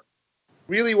September.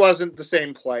 Really wasn't the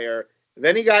same player.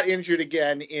 Then he got injured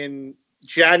again in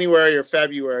January or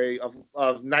February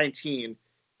of 19.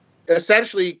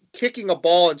 Essentially kicking a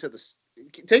ball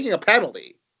taking a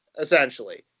penalty,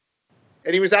 essentially.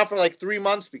 And he was out for like 3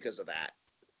 months because of that.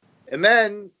 And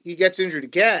then he gets injured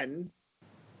again,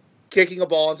 kicking a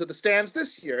ball into the stands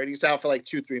this year, and he's out for like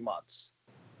 2-3 months.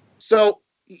 So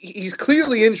he's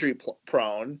clearly injury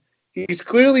prone. He's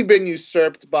clearly been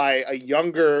usurped by a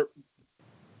younger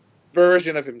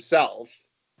version of himself.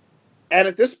 And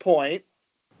at this point,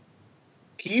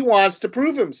 he wants to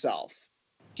prove himself.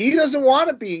 He doesn't want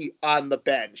to be on the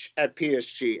bench at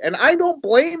PSG. And I don't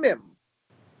blame him.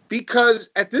 Because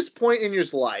at this point in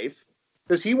his life,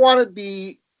 does he want to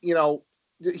be,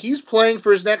 he's playing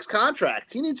for his next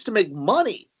contract. He needs to make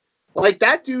money. Like,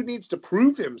 that dude needs to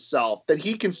prove himself that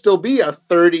he can still be a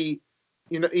 30,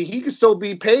 he can still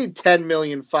be paid 10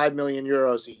 million, 5 million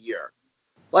euros a year.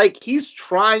 Like, he's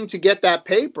trying to get that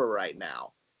paper right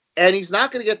now. And he's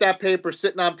not going to get that paper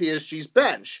sitting on PSG's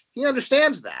bench. He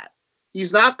understands that.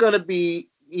 He's not going to be,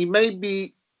 he may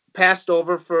be passed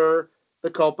over for the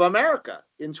Copa America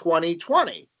in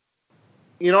 2020.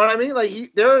 You know what I mean? Like,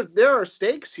 there are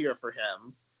stakes here for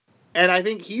him. And I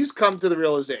think he's come to the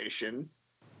realization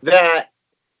that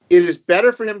it is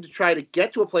better for him to try to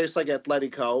get to a place like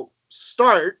Atletico,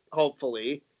 start,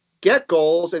 hopefully, get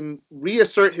goals, and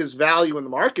reassert his value in the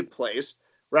marketplace,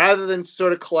 rather than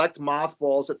sort of collect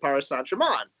mothballs at Paris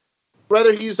Saint-Germain,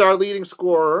 whether he's our leading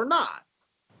scorer or not.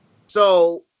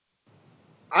 So,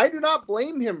 I do not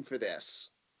blame him for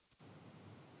this.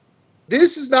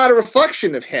 This is not a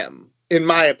reflection of him, in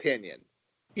my opinion.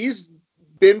 He's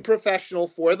been professional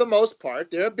for the most part.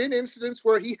 There have been incidents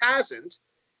where he hasn't,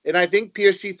 and I think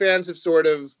PSG fans have sort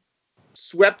of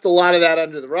swept a lot of that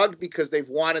under the rug because they've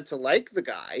wanted to like the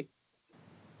guy.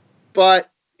 But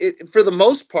for the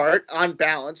most part, on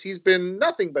balance, he's been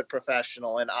nothing but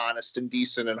professional and honest and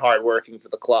decent and hardworking for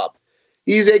the club.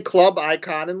 He's a club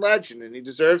icon and legend, and he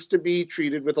deserves to be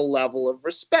treated with a level of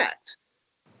respect.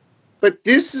 But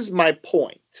this is my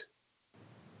point,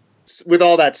 with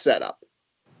all that set up.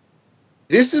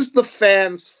 This is the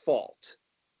fans' fault.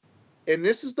 And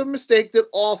this is the mistake that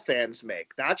all fans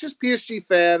make. Not just PSG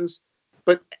fans,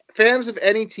 but fans of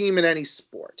any team in any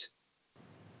sport.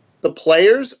 The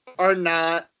players are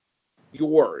not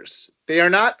yours. They are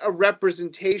not a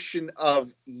representation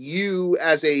of you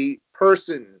as a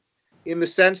person, in the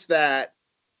sense that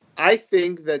I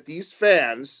think that these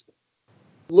fans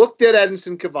looked at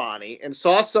Edinson Cavani and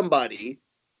saw somebody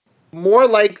more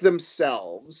like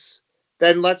themselves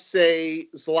than, let's say,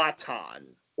 Zlatan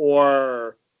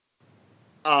or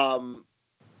Thiago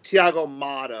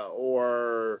Motta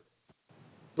or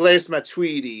Blaise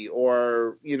Matuidi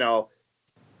or,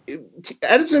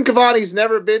 Edinson Cavani's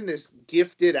never been this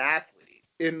gifted athlete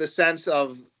in the sense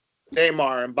of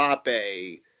Neymar,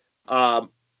 Mbappe.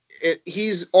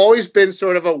 He's always been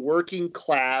sort of a working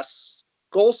class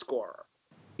goal scorer.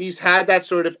 He's had that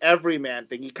sort of everyman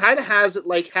thing. He kind of has it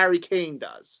like Harry Kane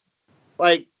does.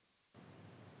 Like,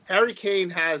 Harry Kane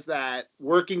has that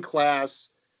working class,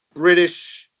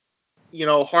 British,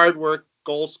 hard work,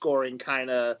 goal scoring kind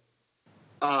of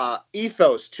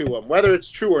ethos to him, whether it's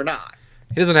true or not.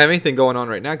 He doesn't have anything going on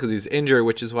right now because he's injured,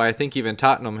 which is why I think even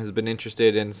Tottenham has been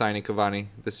interested in signing Cavani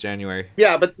this January.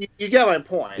 Yeah, but you get my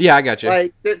point. Yeah, I got you.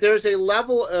 Like, there's a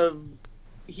level of,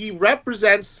 he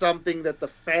represents something that the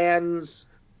fans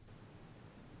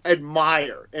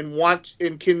admire and want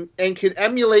and can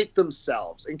emulate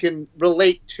themselves and can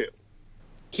relate to.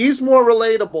 He's more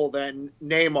relatable than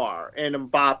Neymar and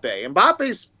Mbappe.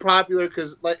 Mbappe's popular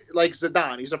because, like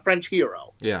Zidane, he's a French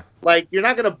hero. Yeah. Like, you're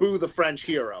not going to boo the French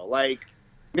hero. Like,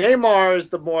 Neymar is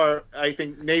the more, I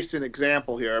think, nascent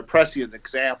example here, a prescient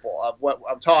example of what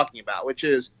I'm talking about, which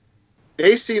is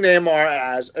they see Neymar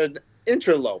as an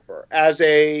interloper, as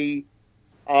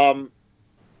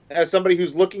somebody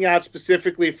who's looking out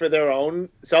specifically for their own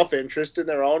self-interest and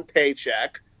their own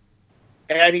paycheck.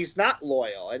 And he's not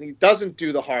loyal, and he doesn't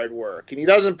do the hard work, and he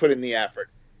doesn't put in the effort.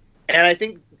 And I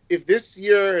think if this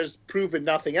year has proven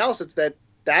nothing else, it's that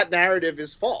narrative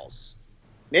is false.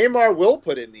 Neymar will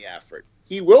put in the effort.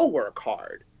 He will work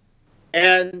hard.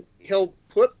 And he'll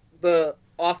put the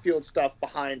off-field stuff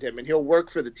behind him, and he'll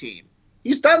work for the team.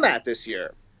 He's done that this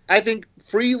year, I think,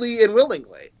 freely and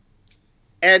willingly.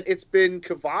 And it's been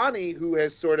Cavani who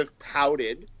has sort of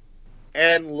pouted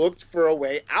and looked for a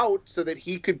way out so that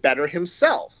he could better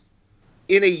himself.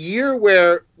 In a year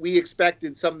where we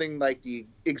expected something like the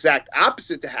exact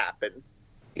opposite to happen,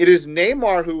 it is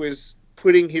Neymar who is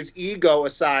putting his ego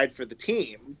aside for the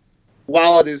team,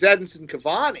 while it is Edinson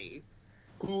Cavani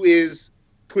who is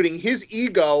putting his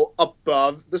ego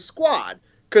above the squad.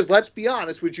 Because let's be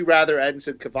honest, would you rather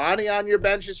Edinson Cavani on your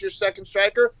bench as your second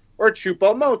striker or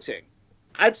Choupo-Moting?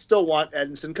 I'd still want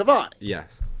Edinson Cavani.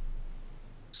 Yes.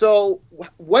 So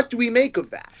what do we make of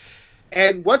that?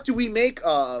 And what do we make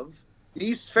of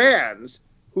these fans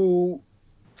who,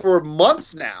 for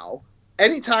months now,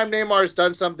 anytime Neymar has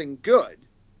done something good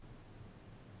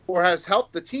or has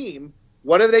helped the team,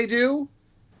 what do?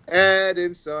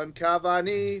 Edinson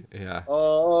Cavani. Yeah.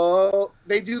 Oh,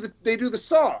 they do the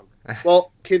song.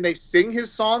 Well, can they sing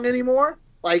his song anymore?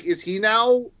 Like, is he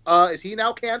now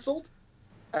canceled?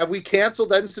 Have we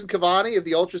canceled Edinson Cavani? Have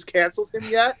the Ultras canceled him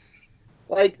yet?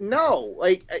 Like, no.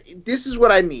 Like, this is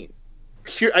what I mean.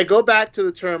 I go back to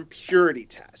the term purity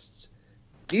tests.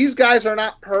 These guys are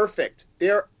not perfect.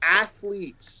 They're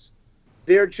athletes.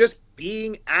 They're just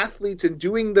being athletes and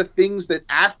doing the things that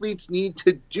athletes need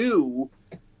to do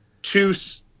to,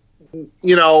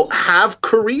 have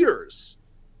careers.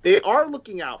 They are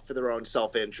looking out for their own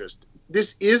self-interest.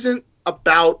 This isn't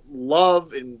about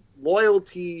love and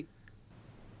loyalty.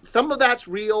 Some of that's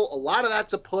real. A lot of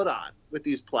that's a put-on with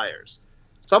these players.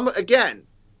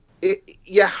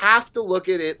 You have to look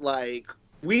at it like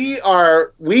we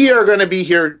are going to be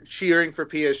here cheering for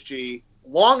PSG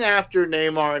long after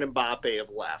Neymar and Mbappe have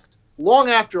left, long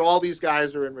after all these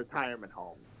guys are in retirement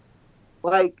homes.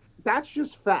 Like, that's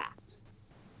just fact.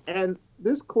 And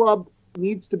this club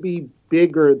needs to be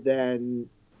bigger than,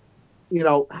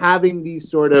 having these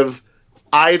sort of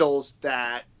idols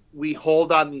that we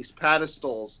hold on these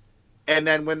pedestals, and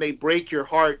then when they break your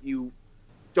heart, you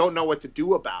don't know what to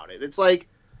do about it. It's like,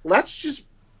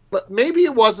 maybe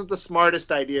it wasn't the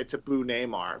smartest idea to boo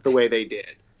Neymar the way they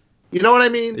did. You know what I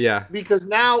mean? Yeah. Because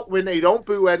now when they don't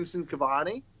boo Edinson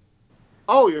Cavani,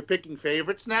 you're picking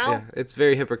favorites now? Yeah, it's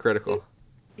very hypocritical.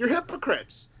 You're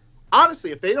hypocrites.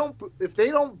 Honestly, if they don't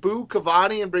boo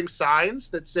Cavani and bring signs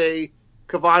that say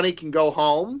Cavani can go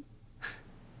home,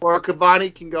 or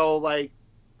Cavani can go, like,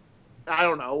 I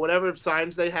don't know, whatever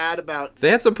signs they had about. They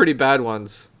had some pretty bad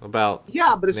ones about.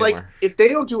 Yeah, but it's Neymar. like, if they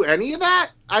don't do any of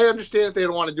that, I understand if they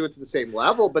don't want to do it to the same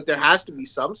level, but there has to be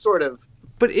some sort of.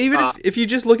 But even if you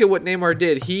just look at what Neymar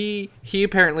did, he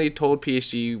apparently told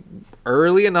PSG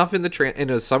early enough in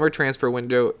a summer transfer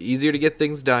window, easier to get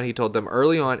things done. He told them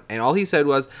early on, and all he said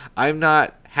was, "I'm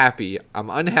not happy.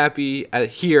 I'm unhappy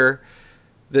here."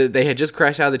 They had just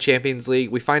crashed out of the Champions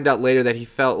League. We find out later that he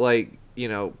felt like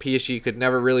PSG could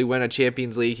never really win a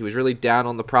Champions League. He was really down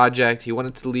on the project. He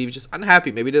wanted to leave, just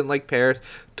unhappy. Maybe didn't like Paris.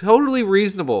 Totally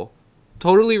reasonable,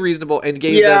 and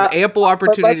gave them ample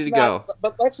opportunity to go.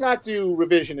 But let's not do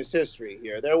revisionist history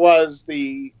here. There was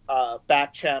the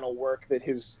back channel work that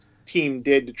his team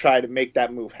did to try to make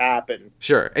that move happen.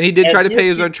 Sure, and he did try to pay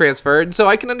his own transfer, and so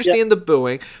I can understand the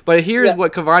booing. But here's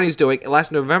what Cavani's doing.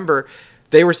 Last November,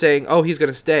 they were saying, he's going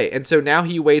to stay. And so now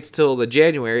he waits till the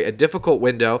January, a difficult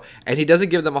window, and he doesn't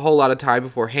give them a whole lot of time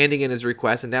before handing in his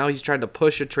request. And now he's trying to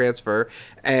push a transfer,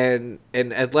 and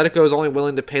Atletico is only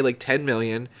willing to pay like $10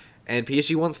 million, and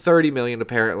PSG won $30 million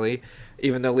apparently,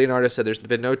 even though Leonardo said there's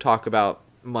been no talk about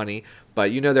money.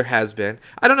 But there has been.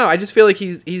 I don't know. I just feel like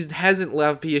he hasn't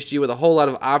left PSG with a whole lot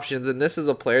of options, and this is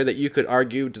a player that you could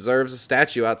argue deserves a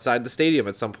statue outside the stadium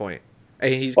at some point.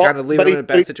 And he's kind of leaving him in a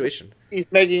bad situation.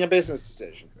 He's making a business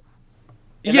decision.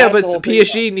 Yeah, but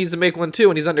PSG needs to make one too,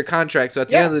 and he's under contract. So at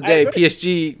the end of the day,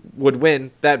 PSG would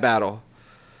win that battle.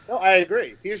 No, I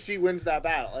agree. PSG wins that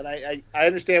battle, and I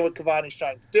understand what Cavani's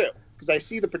trying to do because I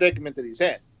see the predicament that he's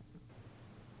in.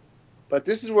 But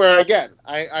this is where, again,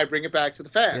 I bring it back to the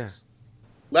fans.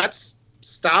 Yeah. Let's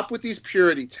stop with these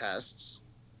purity tests.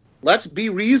 Let's be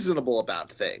reasonable about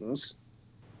things,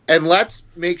 and let's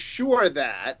make sure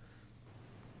that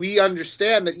we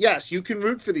understand that, yes, you can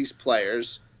root for these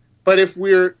players, but if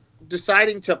we're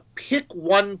deciding to pick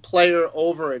one player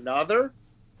over another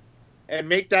and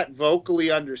make that vocally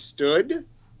understood,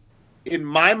 in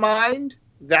my mind,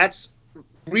 that's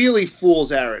really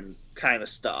fool's errand kind of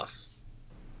stuff.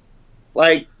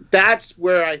 Like, that's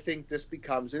where I think this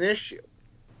becomes an issue.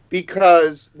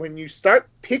 Because when you start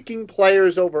picking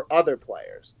players over other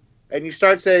players, and you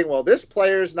start saying, well, this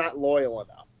player's not loyal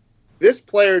enough, this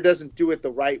player doesn't do it the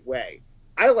right way,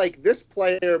 I like this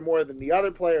player more than the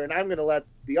other player, and I'm going to let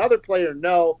the other player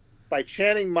know by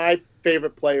chanting my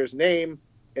favorite player's name,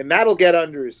 and that'll get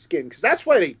under his skin, because that's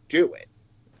why they do it.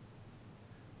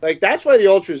 Like, that's why the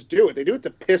Ultras do it. They do it to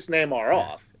piss Neymar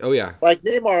off. Oh, yeah. Like,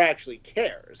 Neymar actually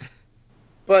cares.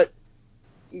 But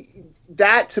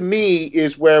that, to me,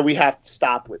 is where we have to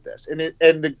stop with this. And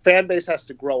the fan base has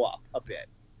to grow up a bit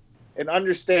and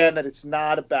understand that it's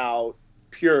not about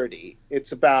purity.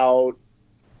 It's about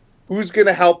who's going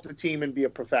to help the team and be a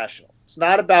professional. It's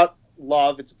not about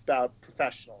love. It's about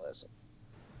professionalism.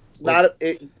 It's not.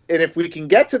 And if we can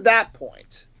get to that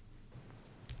point,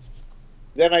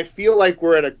 then I feel like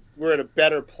we're at a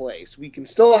better place. You can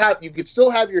still have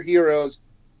your heroes,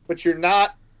 but you're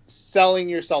not selling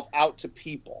yourself out to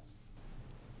people,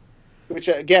 which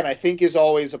again I think is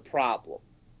always a problem.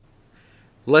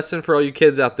 Lesson for all you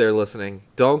kids out there listening: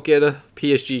 don't get a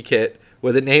PSG kit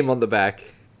with a name on the back.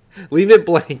 Leave it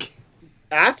blank.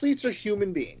 Athletes are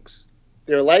human beings.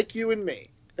 They're like you and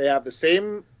me. They have the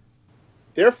same.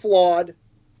 They're flawed,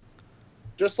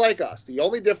 just like us. The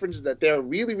only difference is that they're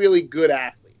really, really good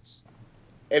athletes.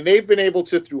 And they've been able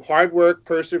to, through hard work,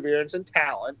 perseverance, and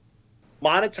talent,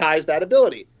 monetize that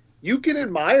ability. You can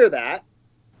admire that.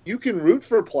 You can root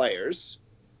for players.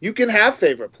 You can have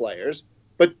favorite players.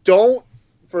 But don't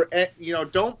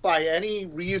by any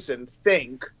reason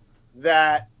think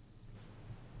that,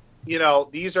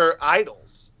 these are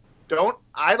idols. Don't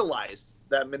idolize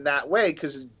them in that way,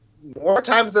 because more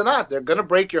times than not, they're going to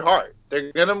break your heart.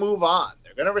 They're going to move on.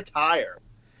 They're going to retire.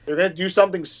 They're going to do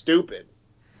something stupid.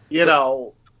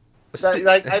 I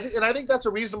think that's a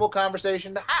reasonable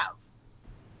conversation to have.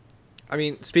 I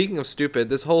mean, speaking of stupid,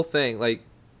 this whole thing, like,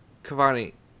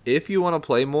 Cavani, if you want to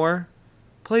play more,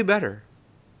 play better.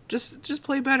 Just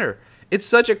play better. It's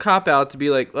such a cop-out to be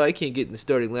like, well, I can't get in the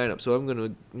starting lineup, so I'm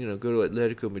going to, go to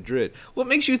Atletico Madrid. What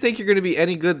makes you think you're going to be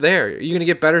any good there? Are you going to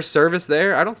get better service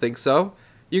there? I don't think so.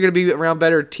 You're going to be around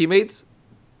better teammates?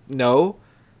 No.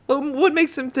 What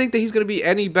makes him think that he's going to be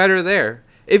any better there?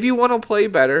 If you want to play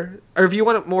better, or if you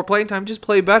want more playing time, just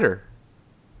play better.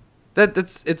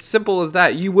 It's simple as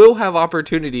that. You will have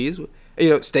opportunities.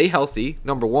 Stay healthy,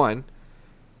 number one,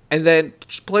 and then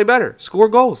just play better. Score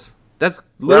goals. That's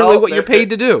literally what you're paid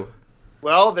to do.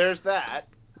 Well, there's that.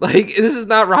 Like, this is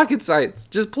not rocket science.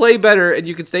 Just play better, and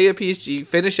you can stay at PSG,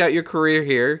 finish out your career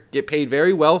here, get paid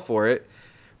very well for it.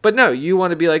 But no, you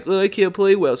want to be like, I can't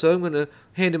play well, so I'm going to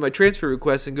hand in my transfer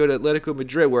request and go to Atletico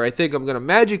Madrid, where I think I'm going to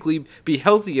magically be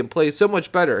healthy and play so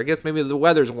much better. I guess maybe the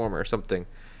weather's warmer or something.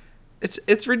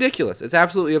 It's ridiculous. It's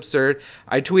absolutely absurd.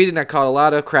 I tweeted and I caught a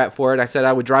lot of crap for it. I said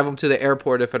I would drive him to the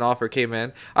airport if an offer came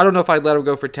in. I don't know if I'd let him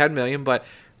go for $10 million, but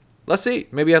let's see.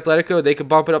 Maybe Atletico, they could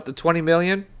bump it up to $20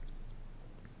 million.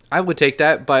 I would take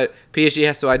that, but PSG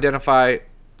has to identify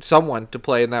someone to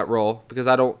play in that role, because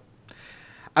I don't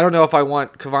know if I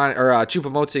want Cavani or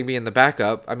Choupo-Moting being the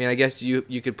backup. I mean, I guess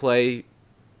you could play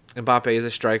Mbappe as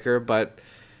a striker, but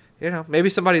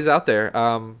maybe somebody's out there.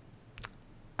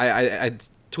 I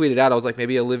tweeted out, I was like,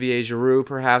 maybe Olivier Giroud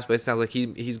perhaps, but it sounds like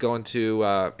he's going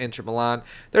to Inter Milan.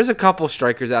 There's a couple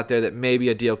strikers out there that maybe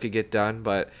a deal could get done,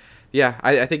 but yeah,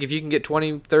 I think if you can get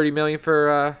 20-30 million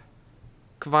for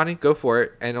Cavani, go for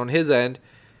it. And on his end,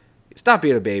 stop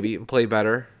being a baby and play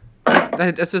better.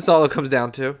 That's just all it comes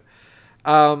down to.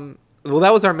 Well,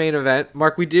 that was our main event.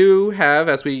 Mark, we do have,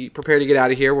 as we prepare to get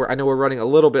out of here, I know we're running a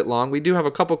little bit long, we do have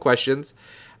a couple questions.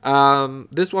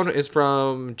 This one is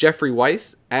from Jeffrey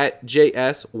Weiss at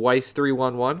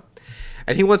JSWeiss311.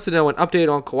 And he wants to know an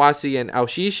update on Kouassi and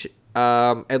Alshish.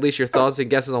 At least your thoughts and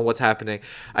guesses on what's happening.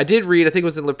 I did read, I think it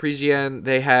was in Le Parisien,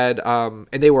 they had, and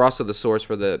they were also the source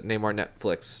for the Neymar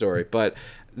Netflix story, but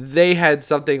they had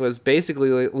something, was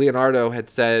basically Leonardo had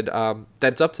said that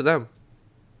it's up to them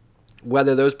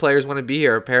whether those players want to be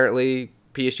here. Apparently,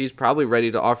 PSG's probably ready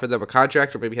to offer them a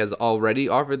contract, or maybe has already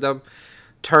offered them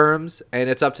terms, and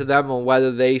it's up to them on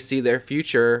whether they see their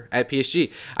future at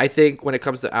PSG. I think when it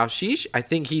comes to Alshish, I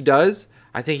think he does.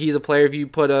 I think he's a player, if you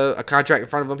put a contract in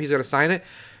front of him, he's going to sign it.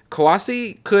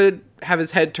 Kouassi could have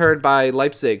his head turned by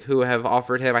Leipzig, who have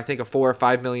offered him, I think, a $4 or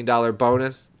 $5 million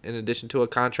bonus in addition to a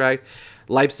contract.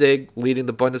 Leipzig, leading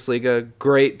the Bundesliga,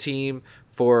 great team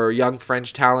for young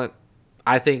French talent.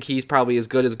 I think he's probably as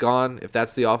good as gone if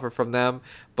that's the offer from them.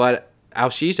 But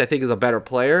Alshish, I think, is a better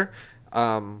player.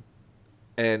 And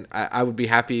I would be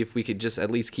happy if we could just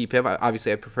at least keep him.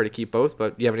 Obviously, I'd prefer to keep both,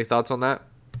 but do you have any thoughts on that?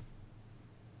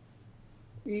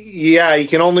 Yeah, you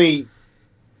can only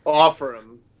offer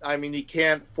him. I mean, you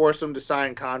can't force them to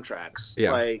sign contracts.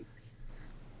 Yeah.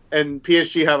 And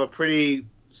PSG have a pretty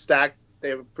stacked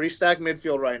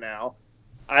midfield right now.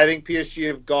 I think PSG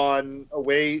have gone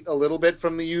away a little bit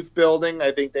from the youth building.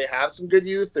 I think they have some good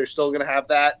youth. They're still going to have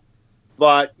that.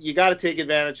 But you got to take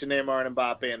advantage of Neymar and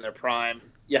Mbappe in their prime.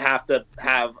 You have to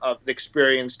have an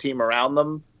experienced team around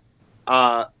them.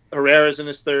 Herrera's in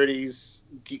his 30s.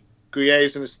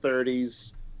 Guye's in his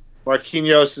 30s.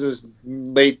 Marquinhos is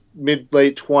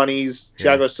mid-late 20s.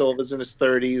 Yeah. Thiago Silva's in his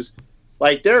 30s.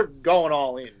 Like, they're going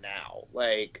all in now.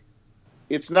 Like,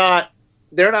 it's not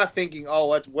 – they're not thinking, oh,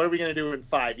 what are we going to do in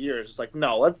 5 years? It's like,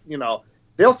 no,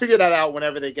 they'll figure that out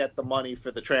whenever they get the money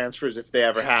for the transfers if they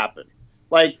ever happen.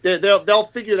 Like, they'll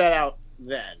figure that out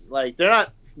then. Like, they're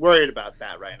not worried about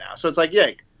that right now. So it's like,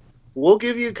 yeah, we'll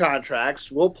give you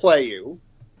contracts. We'll play you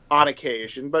on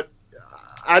occasion. But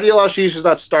Adil Ashish is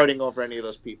not starting over any of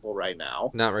those people right now.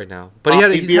 Not right now. But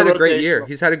he's had a great year.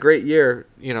 He's had a great year,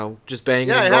 just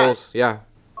banging in goals. Yeah.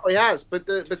 Oh, he has. But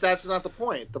that's not the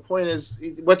point. The point is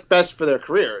what's best for their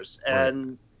careers.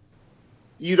 And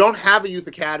you don't have a youth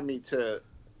academy to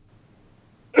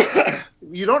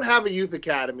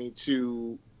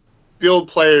build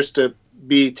players to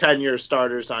be 10-year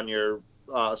starters on your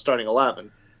starting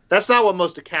 11. That's not what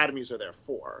most academies are there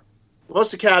for.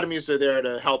 Most academies are there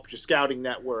to help your scouting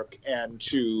network and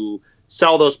to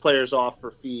sell those players off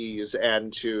for fees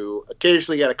and to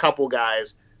occasionally get a couple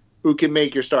guys who can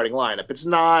make your starting lineup. It's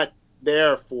not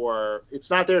there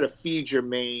to feed your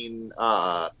main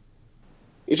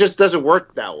it just doesn't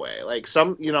work that way. Like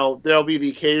there'll be the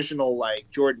occasional like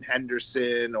Jordan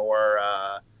Henderson or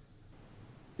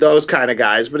those kind of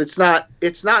guys, but it's not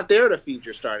there to feed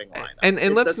your starting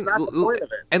lineup. That's not the point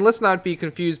of it. And let's not be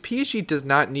confused. PSG does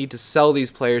not need to sell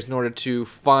these players in order to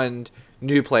fund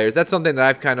new players. That's something that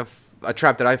I've kind of a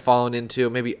trap that I've fallen into.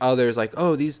 Maybe others like,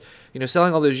 oh, these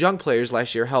selling all those young players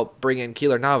last year helped bring in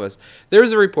Keylor Navas. There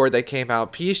was a report that came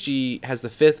out. PSG has the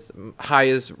 5th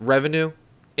highest revenue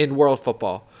in world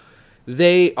football.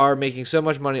 They are making so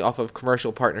much money off of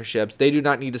commercial partnerships. They do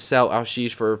not need to sell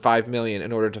Ashish for $5 million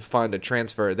in order to fund a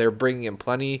transfer. They're bringing in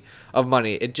plenty of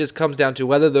money. It just comes down to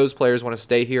whether those players want to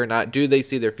stay here or not. Do they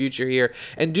see their future here?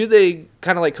 And do they,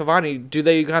 kind of like Cavani, do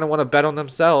they kind of want to bet on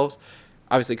themselves?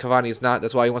 Obviously, Cavani is not.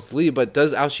 That's why he wants to leave. But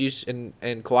does Ashish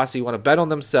and Kouassi want to bet on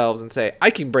themselves and say, I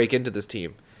can break into this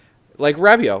team? Like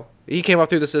Rabiot. He came up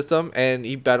through the system, and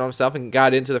he bet on himself and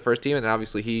got into the first team. And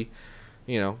obviously, he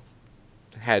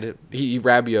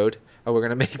Rabioed. Oh, we're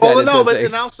gonna make that. Well, no,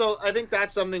 and also I think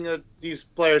that's something that these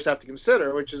players have to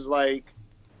consider, which is like,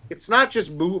 it's not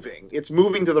just moving; it's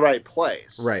moving to the right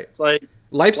place. Right. It's like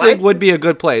Leipzig would be a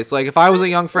good place. Like if I was a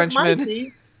young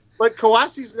Frenchman, but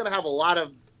Kouassi's gonna have a lot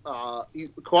of.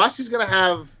 Kouassi's gonna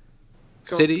have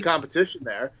City competition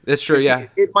there. That's true. Yeah.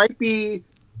 It might be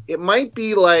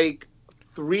like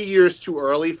 3 years too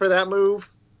early for that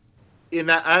move. Here's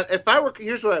what I would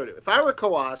do. If I were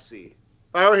Kouassi,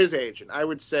 if I were his agent, I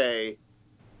would say,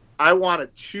 I want a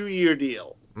 2-year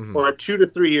deal or a 2 to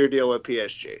 3 year deal with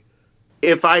PSG.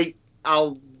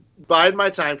 I'll bide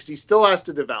my time because he still has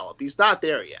to develop. He's not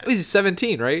there yet. He's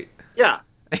 17, right? Yeah.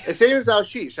 And same as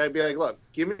Ashish. I'd be like, look,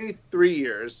 give me 3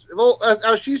 years. Well,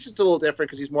 Ashish is a little different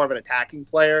because he's more of an attacking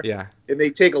player. Yeah. And they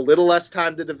take a little less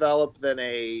time to develop than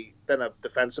a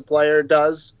defensive player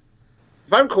does.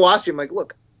 If I'm Kouassi, I'm like,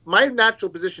 look, my natural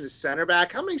position is center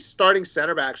back. How many starting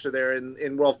center backs are there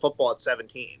in world football at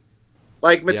 17?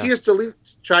 Like, Matthias de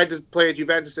Ligt tried to play at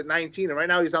Juventus at 19, and right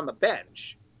now he's on the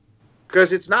bench.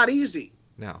 Because it's not easy.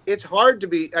 No. It's hard to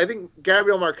be. I think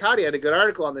Gabriel Marcotti had a good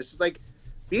article on this. It's like,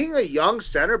 being a young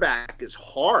center back is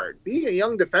hard. Being a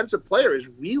young defensive player is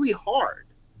really hard.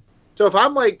 So if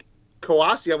I'm like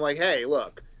Kouassi, I'm like, hey,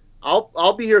 look,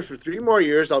 I'll be here for 3 more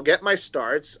years. I'll get my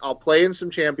starts. I'll play in some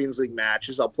Champions League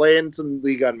matches. I'll play in some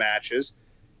Ligue 1 matches.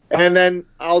 And then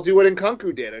I'll do what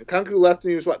Nkunku did. And Nkunku left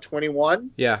when he was,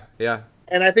 21? Yeah.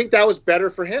 And I think that was better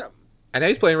for him. And now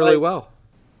he's playing really well.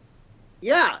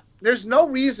 Yeah. There's no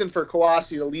reason for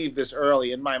Kouassi to leave this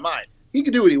early in my mind. He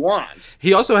can do what he wants.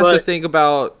 He also has to think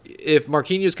about if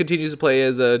Marquinhos continues to play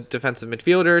as a defensive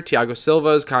midfielder, Thiago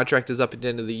Silva's contract is up at the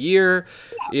end of the year.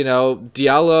 Yeah.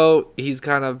 Diallo, he's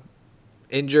kind of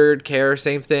injured. Kerr,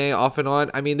 same thing, off and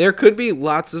on. I mean, there could be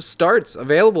lots of starts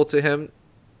available to him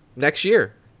next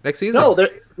season.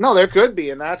 No, there could be,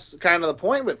 and that's kind of the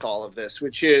point with all of this,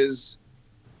 which is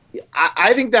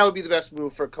I think that would be the best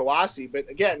move for Kouassi, but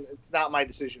again, it's not my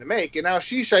decision to make. And now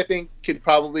Ashish, I think, could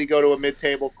probably go to a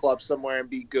mid-table club somewhere and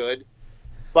be good,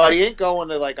 but he ain't going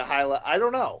to like a high level. I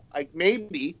don't know,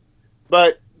 maybe,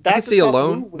 but that's I can see a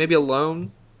loan, maybe a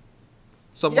loan.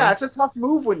 Somewhere. Yeah, it's a tough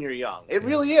move when you're young. It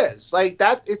really is. Like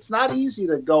that, it's not easy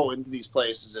to go into these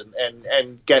places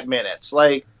and get minutes.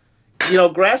 Like,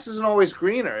 grass isn't always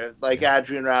greener. Like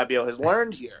Adrien Rabiot has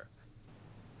learned here.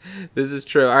 This is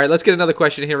true. All right, let's get another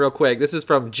question here real quick. This is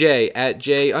from Jay at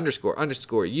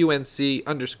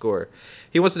J__UNC_.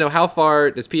 He wants to know, how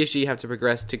far does PSG have to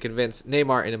progress to convince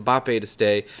Neymar and Mbappe to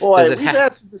stay? Boy, we've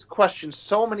answered this question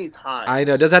so many times. I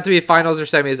know. Does it have to be finals or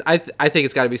semis? I think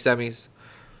it's got to be semis.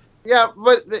 Yeah,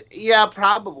 but yeah,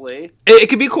 probably. It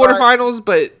could be quarterfinals,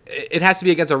 but it has to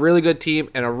be against a really good team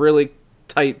and a really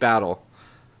tight battle.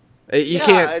 You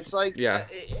can't. It's like,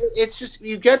 it's just,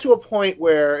 you get to a point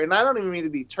where, and I don't even mean to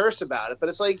be terse about it, but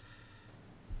it's like,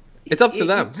 it's up to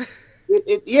them.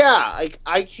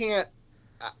 I can't.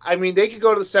 I mean, they could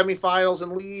go to the semifinals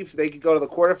and leave. They could go to the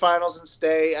quarterfinals and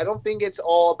stay. I don't think it's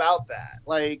all about that.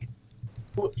 Like,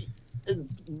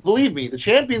 believe me, the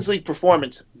Champions League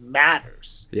performance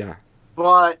matters. Yeah.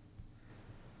 But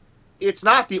it's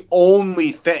not the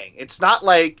only thing. It's not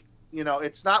like,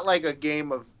 it's not like a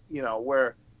game of,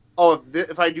 where,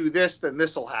 if I do this, then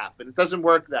this will happen. It doesn't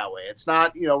work that way. It's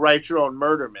not, write your own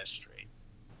murder mystery.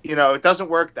 It doesn't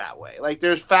work that way. Like,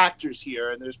 there's factors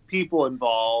here, and there's people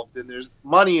involved, and there's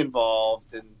money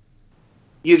involved, and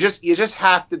you just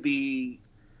have to be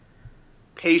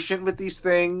patient with these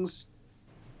things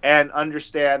and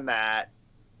understand that,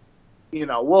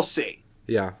 we'll see.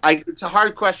 Yeah. It's a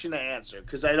hard question to answer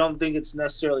because I don't think it's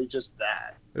necessarily just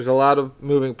that. There's a lot of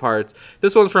moving parts.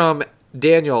 This one's from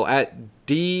Daniel at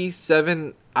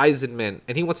D7 Eisenman,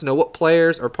 and he wants to know, what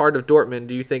players or part of Dortmund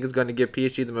do you think is going to give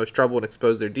PSG the most trouble and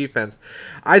expose their defense?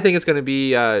 I think it's going to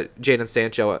be Jadon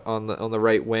Sancho on the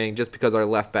right wing, just because our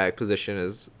left back position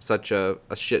is such a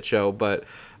shit show. But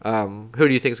who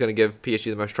do you think is going to give PSG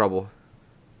the most trouble?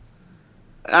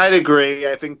 I'd agree.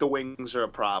 I think the wings are a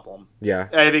problem. Yeah.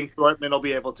 I think Dortmund will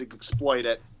be able to exploit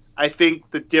it. I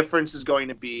think the difference is going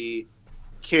to be,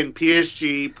 can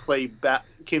PSG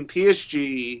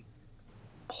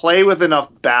play with enough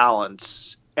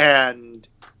balance and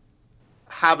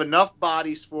have enough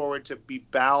bodies forward to be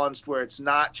balanced, where it's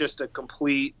not just a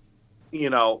complete,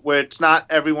 where it's not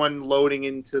everyone loading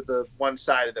into the one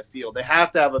side of the field. They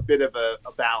have to have a bit of a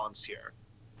balance here.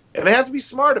 And they have to be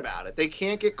smart about it. They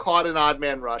can't get caught in odd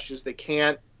man rushes. They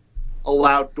can't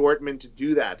allow Dortmund to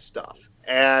do that stuff.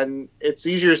 And it's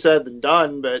easier said than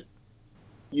done, but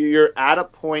you're at a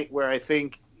point where I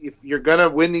think if you're going to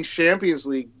win these Champions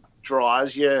League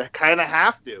draws, you kind of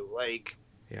have to. Like,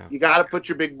 you got to put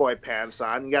your big boy pants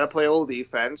on. You got to play a little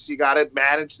defense. You got to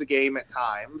manage the game at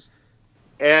times.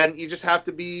 And you just have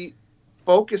to be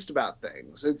focused about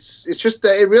things. It's just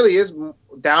that it really is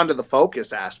down to the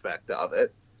focus aspect of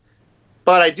it.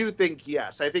 But I do think,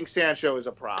 yes, I think Sancho is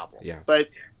a problem. Yeah. But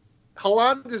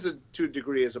Haaland to a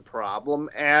degree is a problem,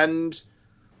 and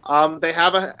they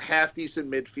have a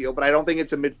half-decent midfield, but I don't think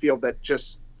it's a midfield that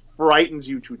just frightens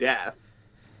you to death.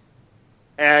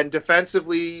 And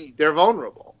defensively, they're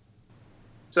vulnerable.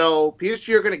 So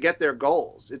PSG are going to get their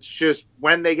goals. It's just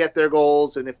when they get their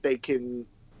goals, and if they can,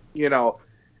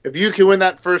 if you can win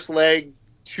that first leg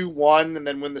 2-1 and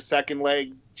then win the second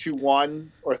leg 2-1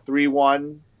 or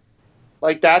 3-1,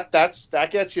 like that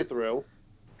gets you through.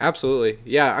 Absolutely.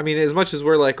 Yeah, I mean, as much as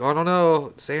we're like, I don't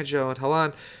know, Sancho and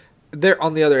Haaland, they're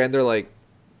on the other end, they're like,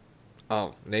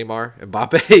 oh, Neymar,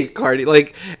 Mbappe, Cardi.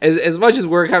 Like, as much as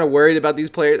we're kind of worried about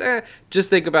these players, just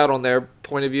think about on their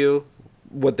point of view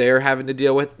what they're having to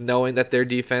deal with, knowing that their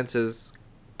defense is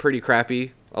pretty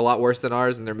crappy, a lot worse than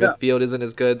ours, and their midfield isn't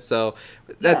as good. So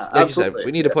that's, like you said,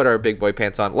 we need to put our big boy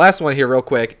pants on. Last one here real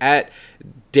quick, at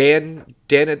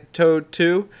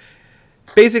Danito2.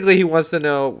 Basically, he wants to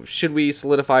know, should we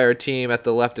solidify our team at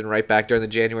the left and right back during the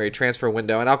January transfer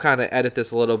window? And I'll kind of edit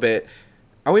this a little bit.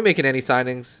 Are we making any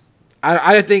signings?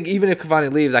 I think even if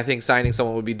Cavani leaves, I think signing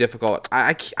someone would be difficult.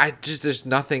 I just, there's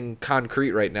nothing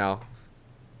concrete right now.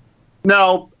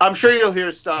 No, I'm sure you'll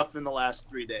hear stuff in the last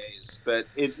 3 days, but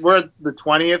we're at the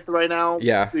 20th right now.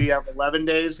 Yeah. We have 11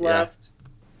 days left.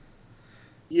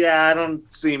 Yeah, I don't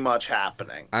see much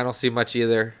happening. I don't see much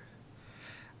either.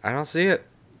 I don't see it.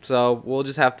 So we'll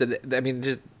just have to,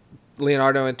 just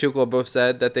Leonardo and Tuchel both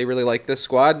said that they really like this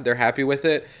squad. They're happy with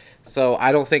it. So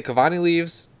I don't think Cavani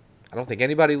leaves. I don't think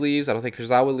anybody leaves. I don't think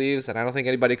Kurzawa leaves. And I don't think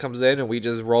anybody comes in, and we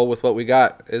just roll with what we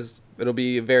got. It'll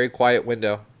be a very quiet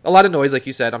window. A lot of noise, like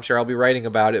you said. I'm sure I'll be writing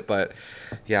about it. But,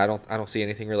 yeah, I don't see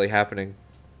anything really happening.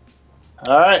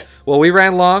 All right. Well, we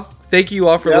ran long. Thank you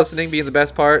all for listening, being the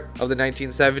best part of the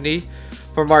 1970.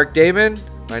 For Mark Damon,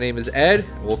 my name is Ed.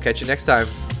 We'll catch you next time.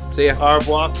 See ya. Au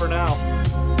revoir for now.